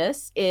part of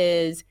this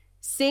is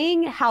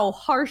seeing how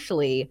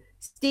harshly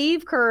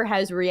Steve Kerr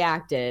has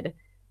reacted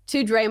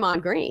to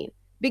Draymond Green.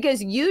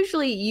 Because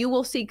usually you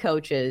will see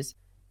coaches,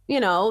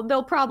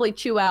 they'll probably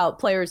chew out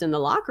players in the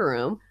locker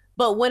room.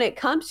 But when it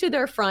comes to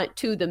their front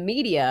to the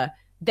media,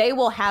 they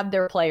will have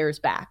their players'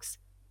 backs.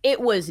 It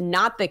was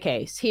not the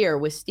case here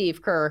with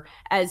Steve Kerr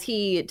as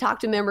he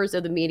talked to members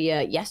of the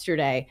media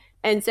yesterday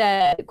and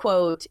said,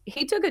 quote,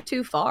 he took it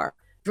too far.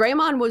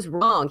 Draymond was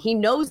wrong. He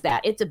knows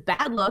that. It's a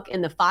bad look,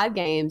 and the 5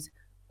 games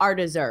are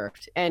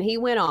deserved. And he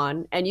went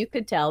on, and you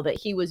could tell that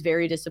he was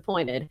very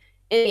disappointed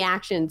in the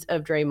actions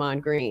of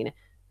Draymond Green.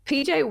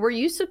 PJ, were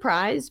you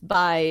surprised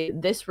by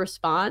this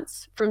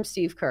response from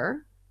Steve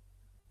Kerr?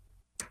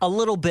 A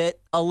little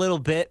bit,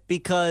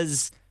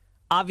 because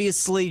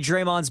obviously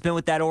Draymond's been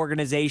with that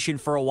organization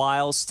for a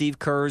while. Steve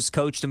Kerr's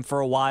coached him for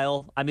a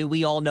while. I mean,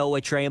 we all know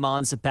what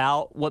Draymond's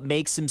about. What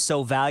makes him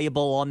so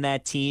valuable on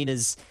that team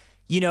is,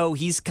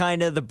 he's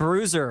kind of the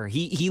bruiser.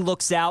 He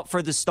looks out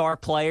for the star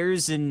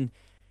players, and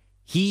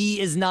he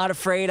is not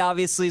afraid,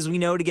 obviously, as we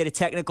know, to get a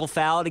technical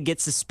foul, to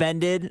get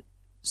suspended.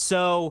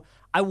 So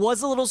I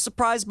was a little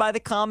surprised by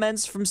the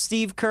comments from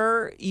Steve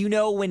Kerr.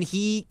 When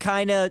he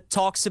kind of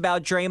talks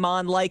about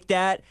Draymond like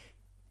that,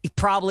 he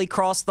probably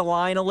crossed the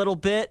line a little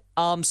bit.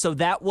 So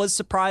that was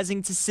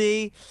surprising to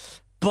see.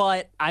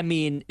 But, I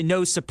mean,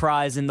 no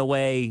surprise in the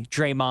way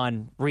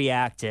Draymond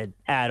reacted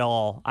at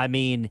all. I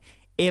mean,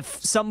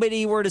 if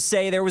somebody were to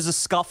say there was a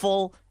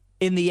scuffle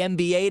in the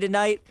NBA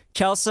tonight,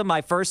 Chelsea,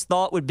 my first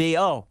thought would be,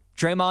 oh,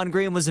 Draymond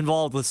Green was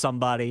involved with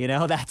somebody.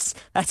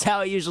 That's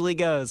how it usually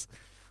goes.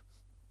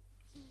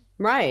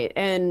 Right.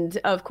 And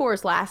of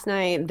course, last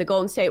night, the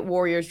Golden State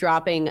Warriors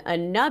dropping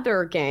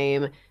another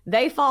game.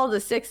 They fall to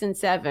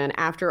 6-7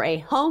 after a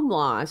home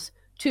loss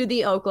to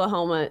the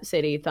Oklahoma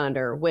City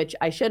Thunder, which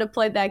I should have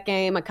played that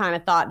game. I kind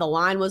of thought the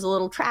line was a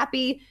little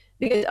trappy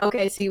because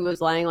OKC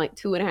was laying like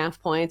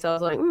 2.5 points. I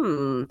was like,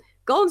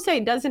 Golden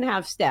State doesn't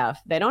have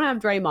Steph. They don't have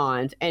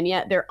Draymond. And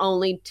yet they're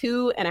only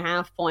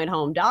 2.5 point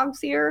home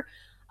dogs here.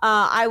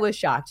 I was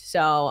shocked.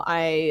 So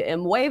I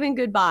am waving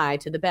goodbye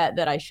to the bet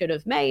that I should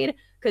have made,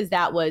 because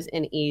that was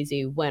an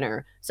easy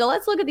winner. So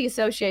let's look at the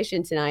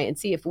association tonight and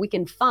see if we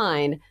can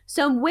find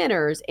some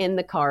winners in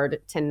the card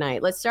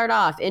tonight. Let's start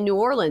off in New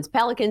Orleans.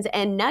 Pelicans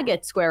and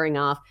Nuggets squaring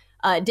off.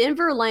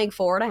 Denver laying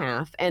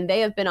 4.5, and they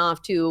have been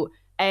off to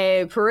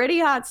a pretty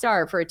hot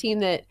start for a team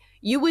that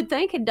you would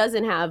think it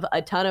doesn't have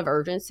a ton of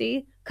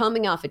urgency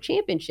coming off a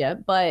championship,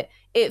 but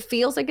it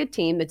feels like a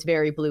team that's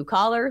very blue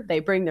collar. They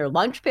bring their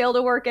lunch pail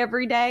to work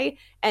every day,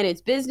 and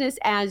it's business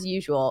as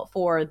usual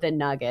for the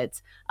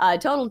Nuggets.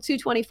 Total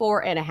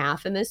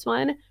 224.5 in this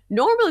one.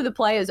 Normally the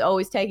play is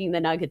always taking the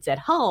Nuggets at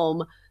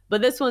home,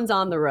 but this one's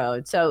on the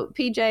road. So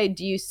PJ,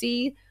 do you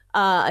see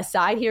a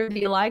side here that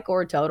you like,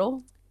 or a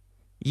total?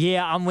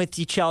 Yeah, I'm with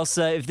you,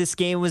 Chelsea. If this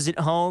game was at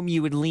home,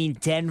 you would lean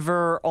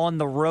Denver. On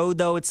the road,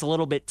 though, it's a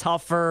little bit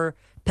tougher.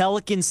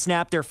 Pelicans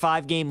snapped their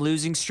 5-game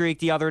losing streak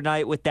the other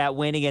night with that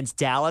win against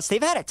Dallas.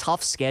 They've had a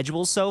tough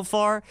schedule so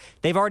far.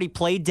 They've already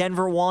played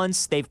Denver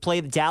once. They've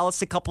played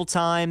Dallas a couple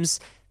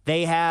times.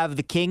 They have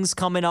the Kings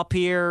coming up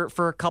here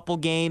for a couple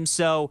games.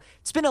 So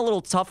it's been a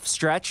little tough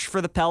stretch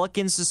for the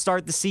Pelicans to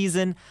start the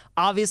season.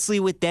 Obviously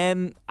with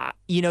them,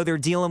 they're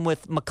dealing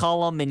with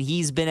McCollum, and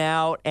he's been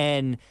out.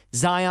 And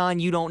Zion,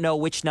 you don't know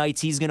which nights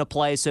he's going to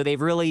play. So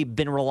they've really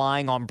been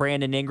relying on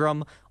Brandon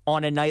Ingram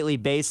on a nightly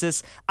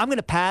basis. I'm going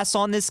to pass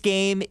on this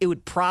game. It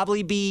would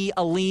probably be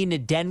a lean to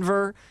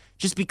Denver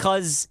just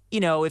because,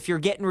 if you're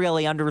getting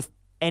really under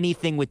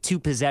anything with 2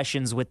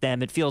 possessions with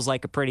them, it feels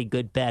like a pretty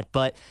good bet,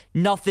 but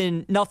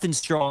nothing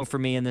strong for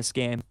me in this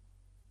game.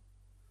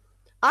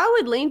 I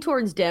would lean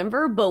towards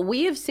Denver, but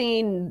we have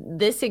seen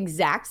this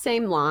exact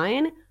same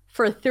line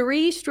for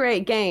 3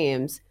 straight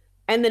games,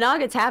 and the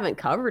Nuggets haven't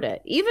covered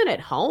it, even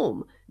at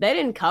home. They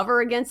didn't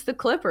cover against the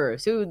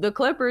Clippers, who the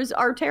Clippers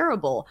are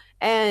terrible,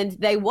 and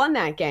they won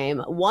that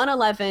game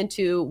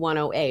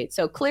 111-108.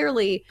 So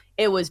clearly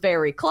it was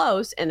very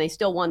close, and they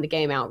still won the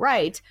game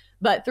outright.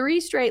 But 3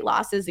 straight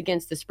losses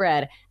against the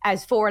spread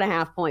as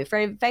 4.5 point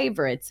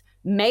favorites.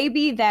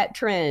 Maybe that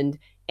trend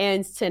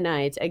ends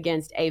tonight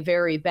against a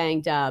very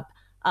banged up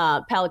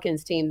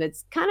Pelicans team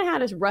that's kind of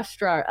had a rough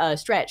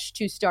stretch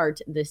to start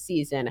the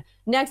season.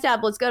 Next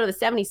up, let's go to the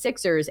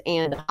 76ers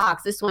and the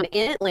Hawks. This one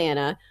in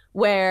Atlanta,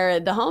 where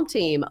the home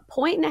team,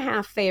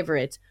 1.5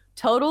 favorites,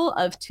 total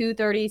of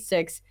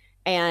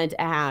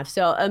 236.5.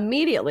 So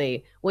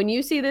immediately when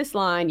you see this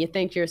line, you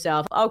think to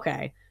yourself,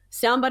 okay,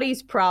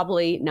 somebody's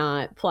probably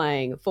not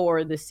playing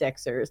for the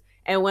Sixers.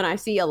 And when I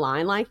see a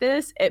line like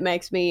this, it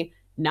makes me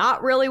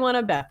not really want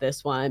to bet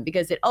this one,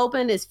 because it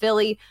opened as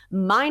Philly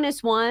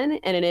 -1,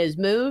 and it is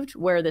moved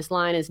where this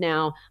line is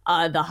now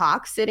the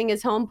Hawks sitting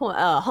as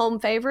home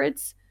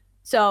favorites.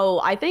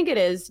 So I think it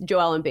is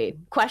Joel Embiid.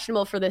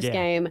 Questionable for this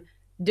game.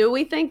 Do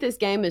we think this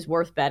game is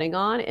worth betting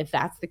on if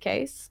that's the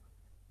case?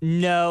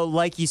 No,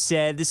 like you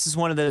said, this is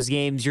one of those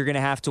games you're going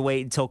to have to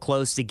wait until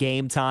close to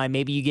game time.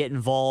 Maybe you get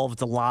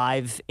involved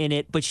live in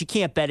it, but you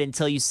can't bet it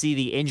until you see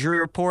the injury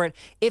report.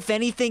 If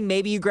anything,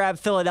 maybe you grab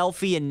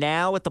Philadelphia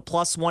now at the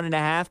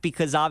 +1.5,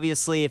 because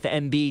obviously if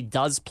Embiid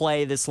does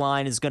play, this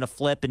line is going to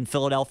flip, and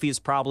Philadelphia is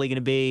probably going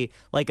to be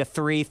like a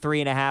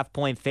 3.5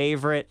 point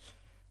favorite.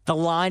 The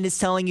line is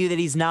telling you that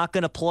he's not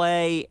going to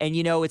play, and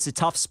it's a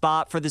tough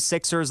spot for the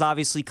Sixers,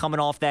 obviously coming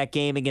off that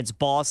game against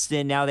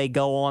Boston. Now they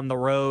go on the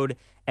road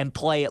and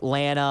play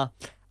Atlanta.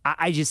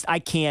 I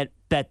can't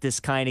bet this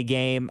kind of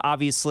game.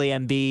 Obviously,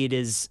 Embiid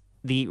is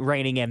the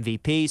reigning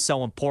MVP,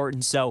 so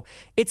important. So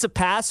it's a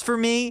pass for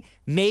me.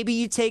 Maybe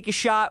you take a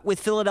shot with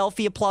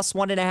Philadelphia plus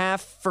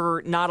 1.5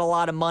 for not a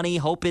lot of money,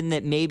 hoping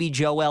that maybe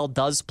Joel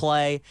does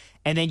play,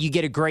 and then you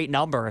get a great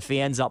number if he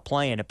ends up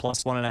playing at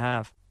plus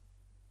 1.5.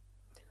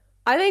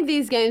 I think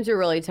these games are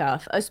really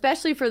tough,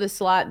 especially for the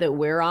slot that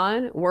we're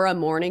on. We're a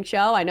morning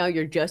show. I know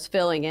you're just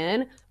filling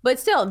in, but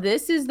still,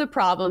 this is the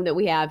problem that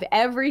we have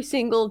every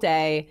single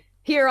day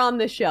here on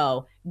the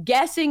show,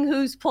 guessing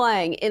who's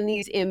playing in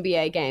these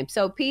NBA games.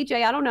 So, PJ,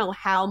 I don't know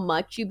how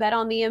much you bet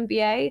on the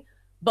NBA,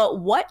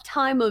 but what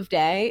time of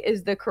day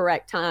is the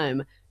correct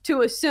time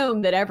to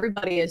assume that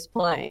everybody is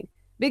playing?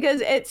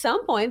 Because at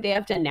some point they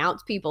have to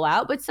announce people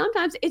out, but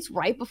sometimes it's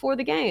right before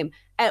the game.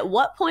 At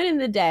what point in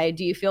the day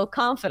do you feel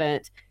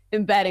confident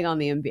in betting on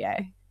the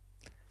NBA?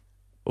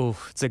 Oh,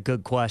 it's a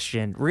good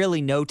question. Really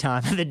no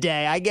time of the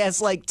day. I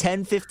guess like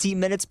 10, 15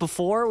 minutes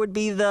before would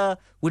be the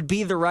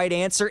right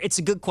answer. It's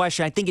a good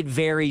question. I think it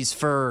varies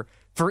for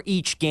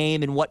each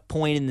game and what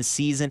point in the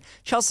season.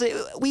 Chelsea,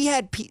 we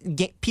had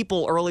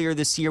people earlier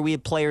this year, we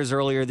had players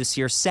earlier this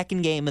year,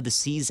 second game of the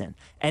season,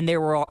 and there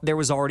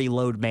was already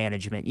load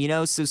management,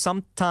 so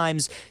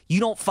sometimes you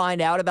don't find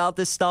out about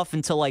this stuff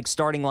until like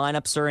starting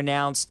lineups are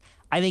announced.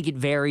 I think it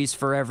varies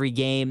for every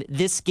game.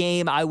 This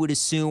game, I would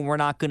assume we're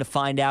not going to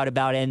find out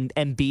about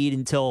Embiid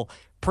until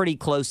pretty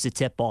close to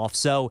tip-off.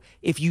 So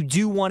if you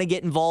do want to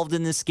get involved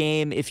in this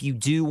game, if you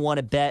do want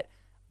to bet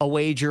a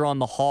wager on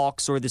the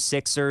Hawks or the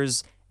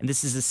Sixers, and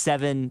this is a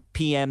 7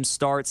 p.m.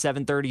 start,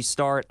 7:30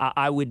 start,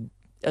 I would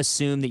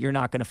assume that you're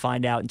not going to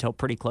find out until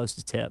pretty close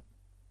to tip.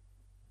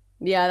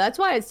 Yeah, that's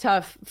why it's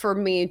tough for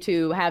me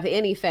to have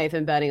any faith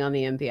in betting on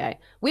the NBA.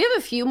 We have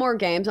a few more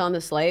games on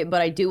the slate,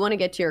 but I do want to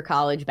get to your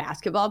college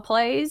basketball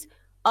plays.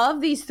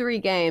 Of these 3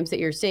 games that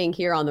you're seeing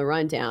here on the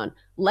rundown,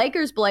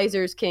 Lakers,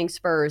 Blazers, Kings,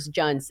 Spurs,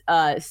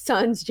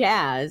 Suns,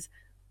 Jazz,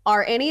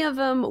 are any of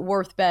them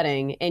worth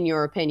betting in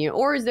your opinion?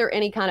 Or is there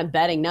any kind of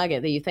betting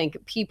nugget that you think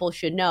people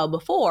should know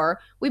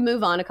before we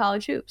move on to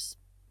college hoops?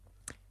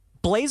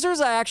 Blazers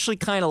I actually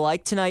kind of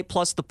like tonight,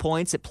 plus the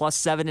points at plus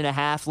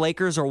 7.5.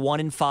 Lakers are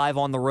 1-5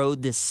 on the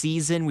road this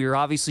season. We were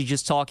obviously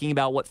just talking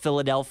about what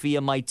Philadelphia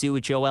might do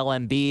with Joel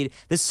Embiid.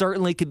 This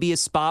certainly could be a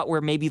spot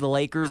where maybe the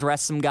Lakers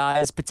rest some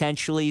guys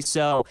potentially.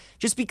 So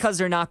just because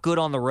they're not good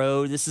on the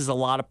road, this is a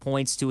lot of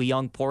points to a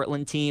young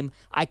Portland team.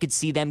 I could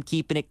see them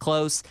keeping it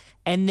close.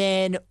 And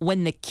then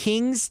when the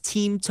Kings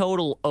team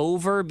total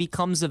over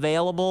becomes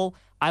available,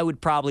 I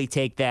would probably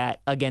take that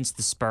against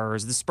the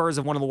Spurs. The Spurs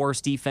have one of the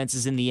worst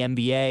defenses in the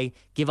NBA,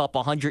 give up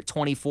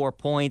 124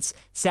 points.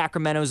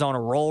 Sacramento's on a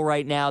roll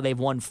right now. They've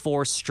won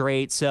 4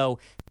 straight. So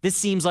this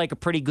seems like a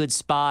pretty good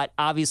spot.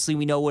 Obviously,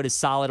 we know what a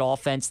solid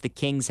offense the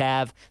Kings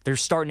have. They're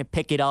starting to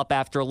pick it up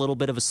after a little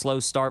bit of a slow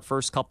start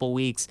first couple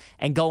weeks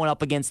and going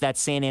up against that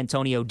San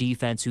Antonio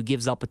defense who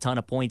gives up a ton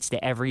of points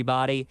to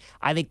everybody.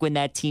 I think when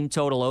that team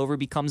total over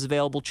becomes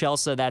available,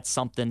 Chelsea, that's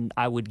something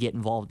I would get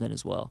involved in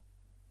as well.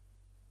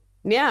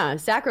 Yeah,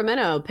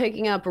 Sacramento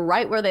picking up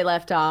right where they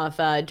left off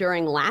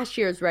during last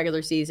year's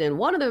regular season.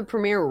 One of the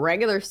premier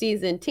regular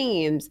season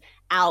teams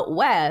out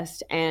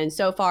west, and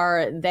so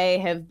far they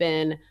have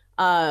been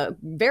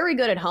very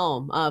good at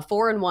home,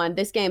 4-1.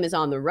 This game is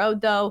on the road,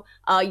 though.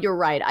 You're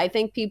right. I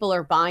think people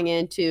are buying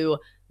into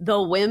the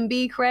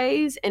Wemby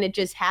craze, and it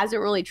just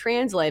hasn't really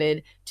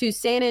translated to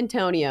San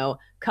Antonio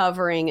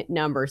covering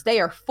numbers. They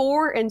are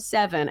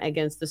 4-7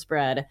 against the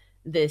spread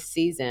this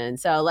season.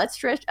 So let's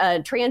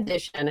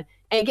transition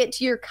and get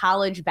to your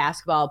college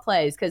basketball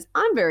plays, because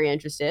I'm very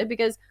interested,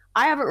 because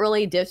I haven't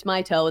really dipped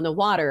my toe in the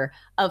water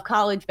of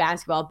college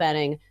basketball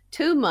betting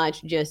too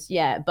much just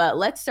yet. But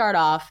let's start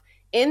off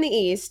in the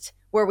East,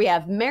 where we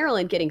have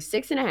Maryland getting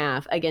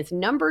 6.5 against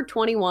number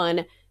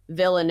 21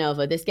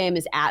 Villanova. This game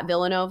is at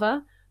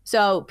Villanova.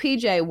 So,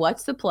 PJ,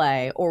 what's the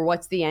play or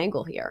what's the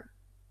angle here?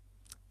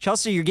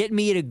 Chelsea, you're getting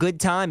me at a good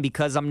time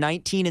because I'm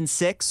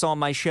 19-6 on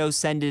my show.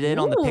 Send It In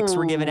on the picks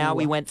we're giving out.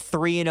 We went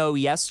 3-0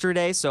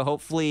 yesterday, so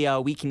hopefully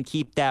we can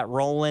keep that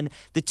rolling.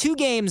 The 2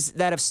 games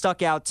that have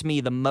stuck out to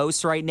me the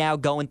most right now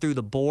going through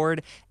the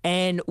board,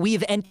 and we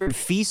have entered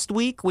Feast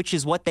Week, which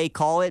is what they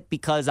call it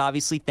because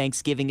obviously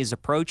Thanksgiving is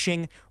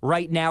approaching.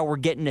 Right now we're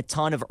getting a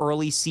ton of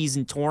early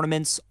season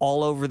tournaments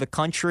all over the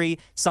country.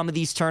 Some of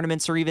these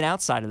tournaments are even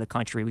outside of the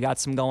country. We got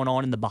some going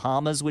on in the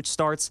Bahamas, which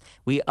starts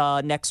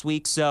next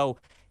week. So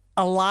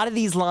a lot of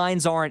these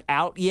lines aren't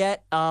out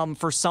yet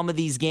for some of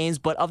these games,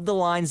 but of the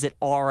lines that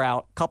are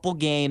out, couple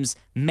games,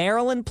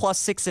 Maryland plus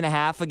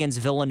 6.5 against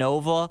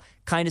Villanova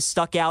kind of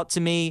stuck out to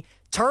me.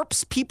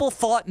 Terps, people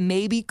thought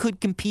maybe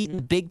could compete in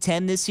the Big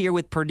Ten this year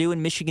with Purdue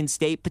and Michigan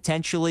State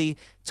potentially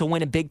to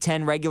win a Big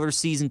Ten regular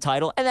season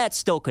title, and that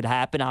still could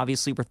happen.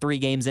 Obviously, we're 3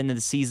 games into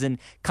the season.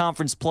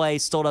 Conference play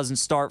still doesn't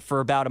start for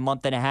about a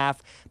month and a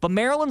half, but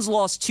Maryland's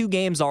lost 2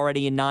 games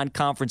already in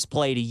non-conference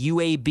play to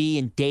UAB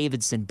and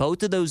Davidson.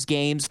 Both of those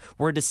games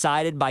were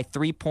decided by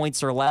 3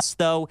 points or less,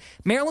 though.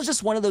 Maryland's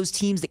just one of those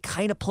teams that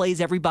kind of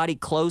plays everybody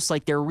close,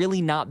 like they're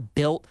really not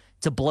built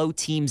to blow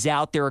teams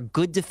out. They're a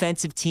good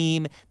defensive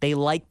team. They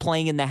like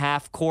playing in the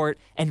half court,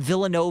 and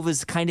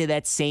Villanova's kind of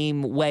that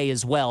same way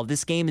as well.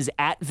 This game is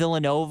at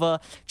Villanova.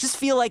 Just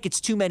feel like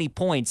it's too many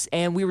points.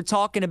 And we were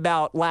talking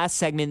about last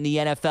segment in the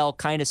NFL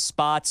kind of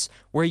spots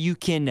where you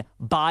can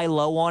buy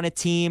low on a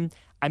team.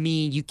 I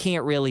mean, you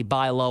can't really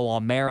buy low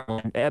on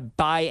Maryland,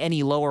 buy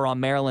any lower on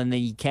Maryland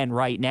than you can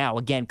right now.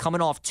 Again, coming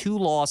off 2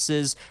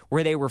 losses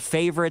where they were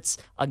favorites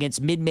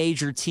against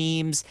mid-major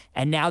teams,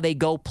 and now they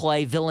go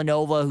play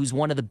Villanova, who's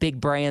one of the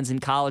big brands in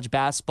college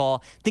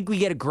basketball. I think we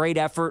get a great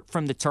effort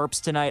from the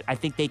Terps tonight. I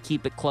think they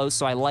keep it close,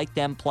 so I like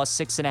them plus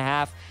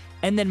 6.5.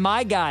 And then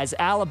my guys,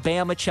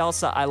 Alabama,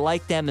 Chelsea, I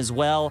like them as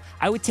well.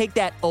 I would take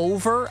that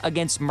over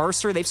against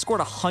Mercer. They've scored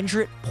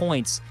 100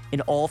 points in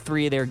all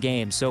 3 of their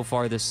games so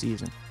far this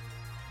season.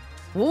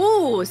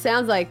 Ooh,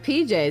 sounds like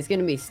PJ is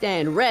going to be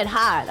staying red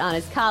hot on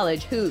his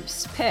college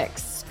hoops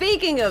picks.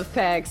 Speaking of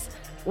picks,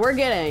 we're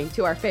getting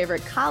to our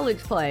favorite college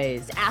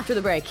plays after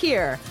the break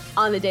here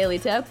on the Daily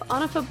Tip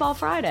on a Football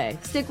Friday.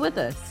 Stick with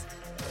us.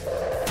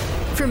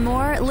 For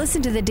more,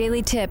 listen to the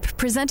Daily Tip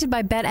presented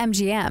by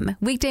BetMGM.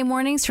 Weekday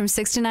mornings from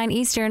 6 to 9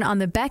 Eastern on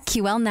the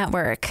BetQL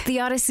network,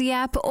 the Odyssey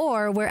app,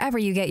 or wherever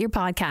you get your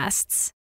podcasts.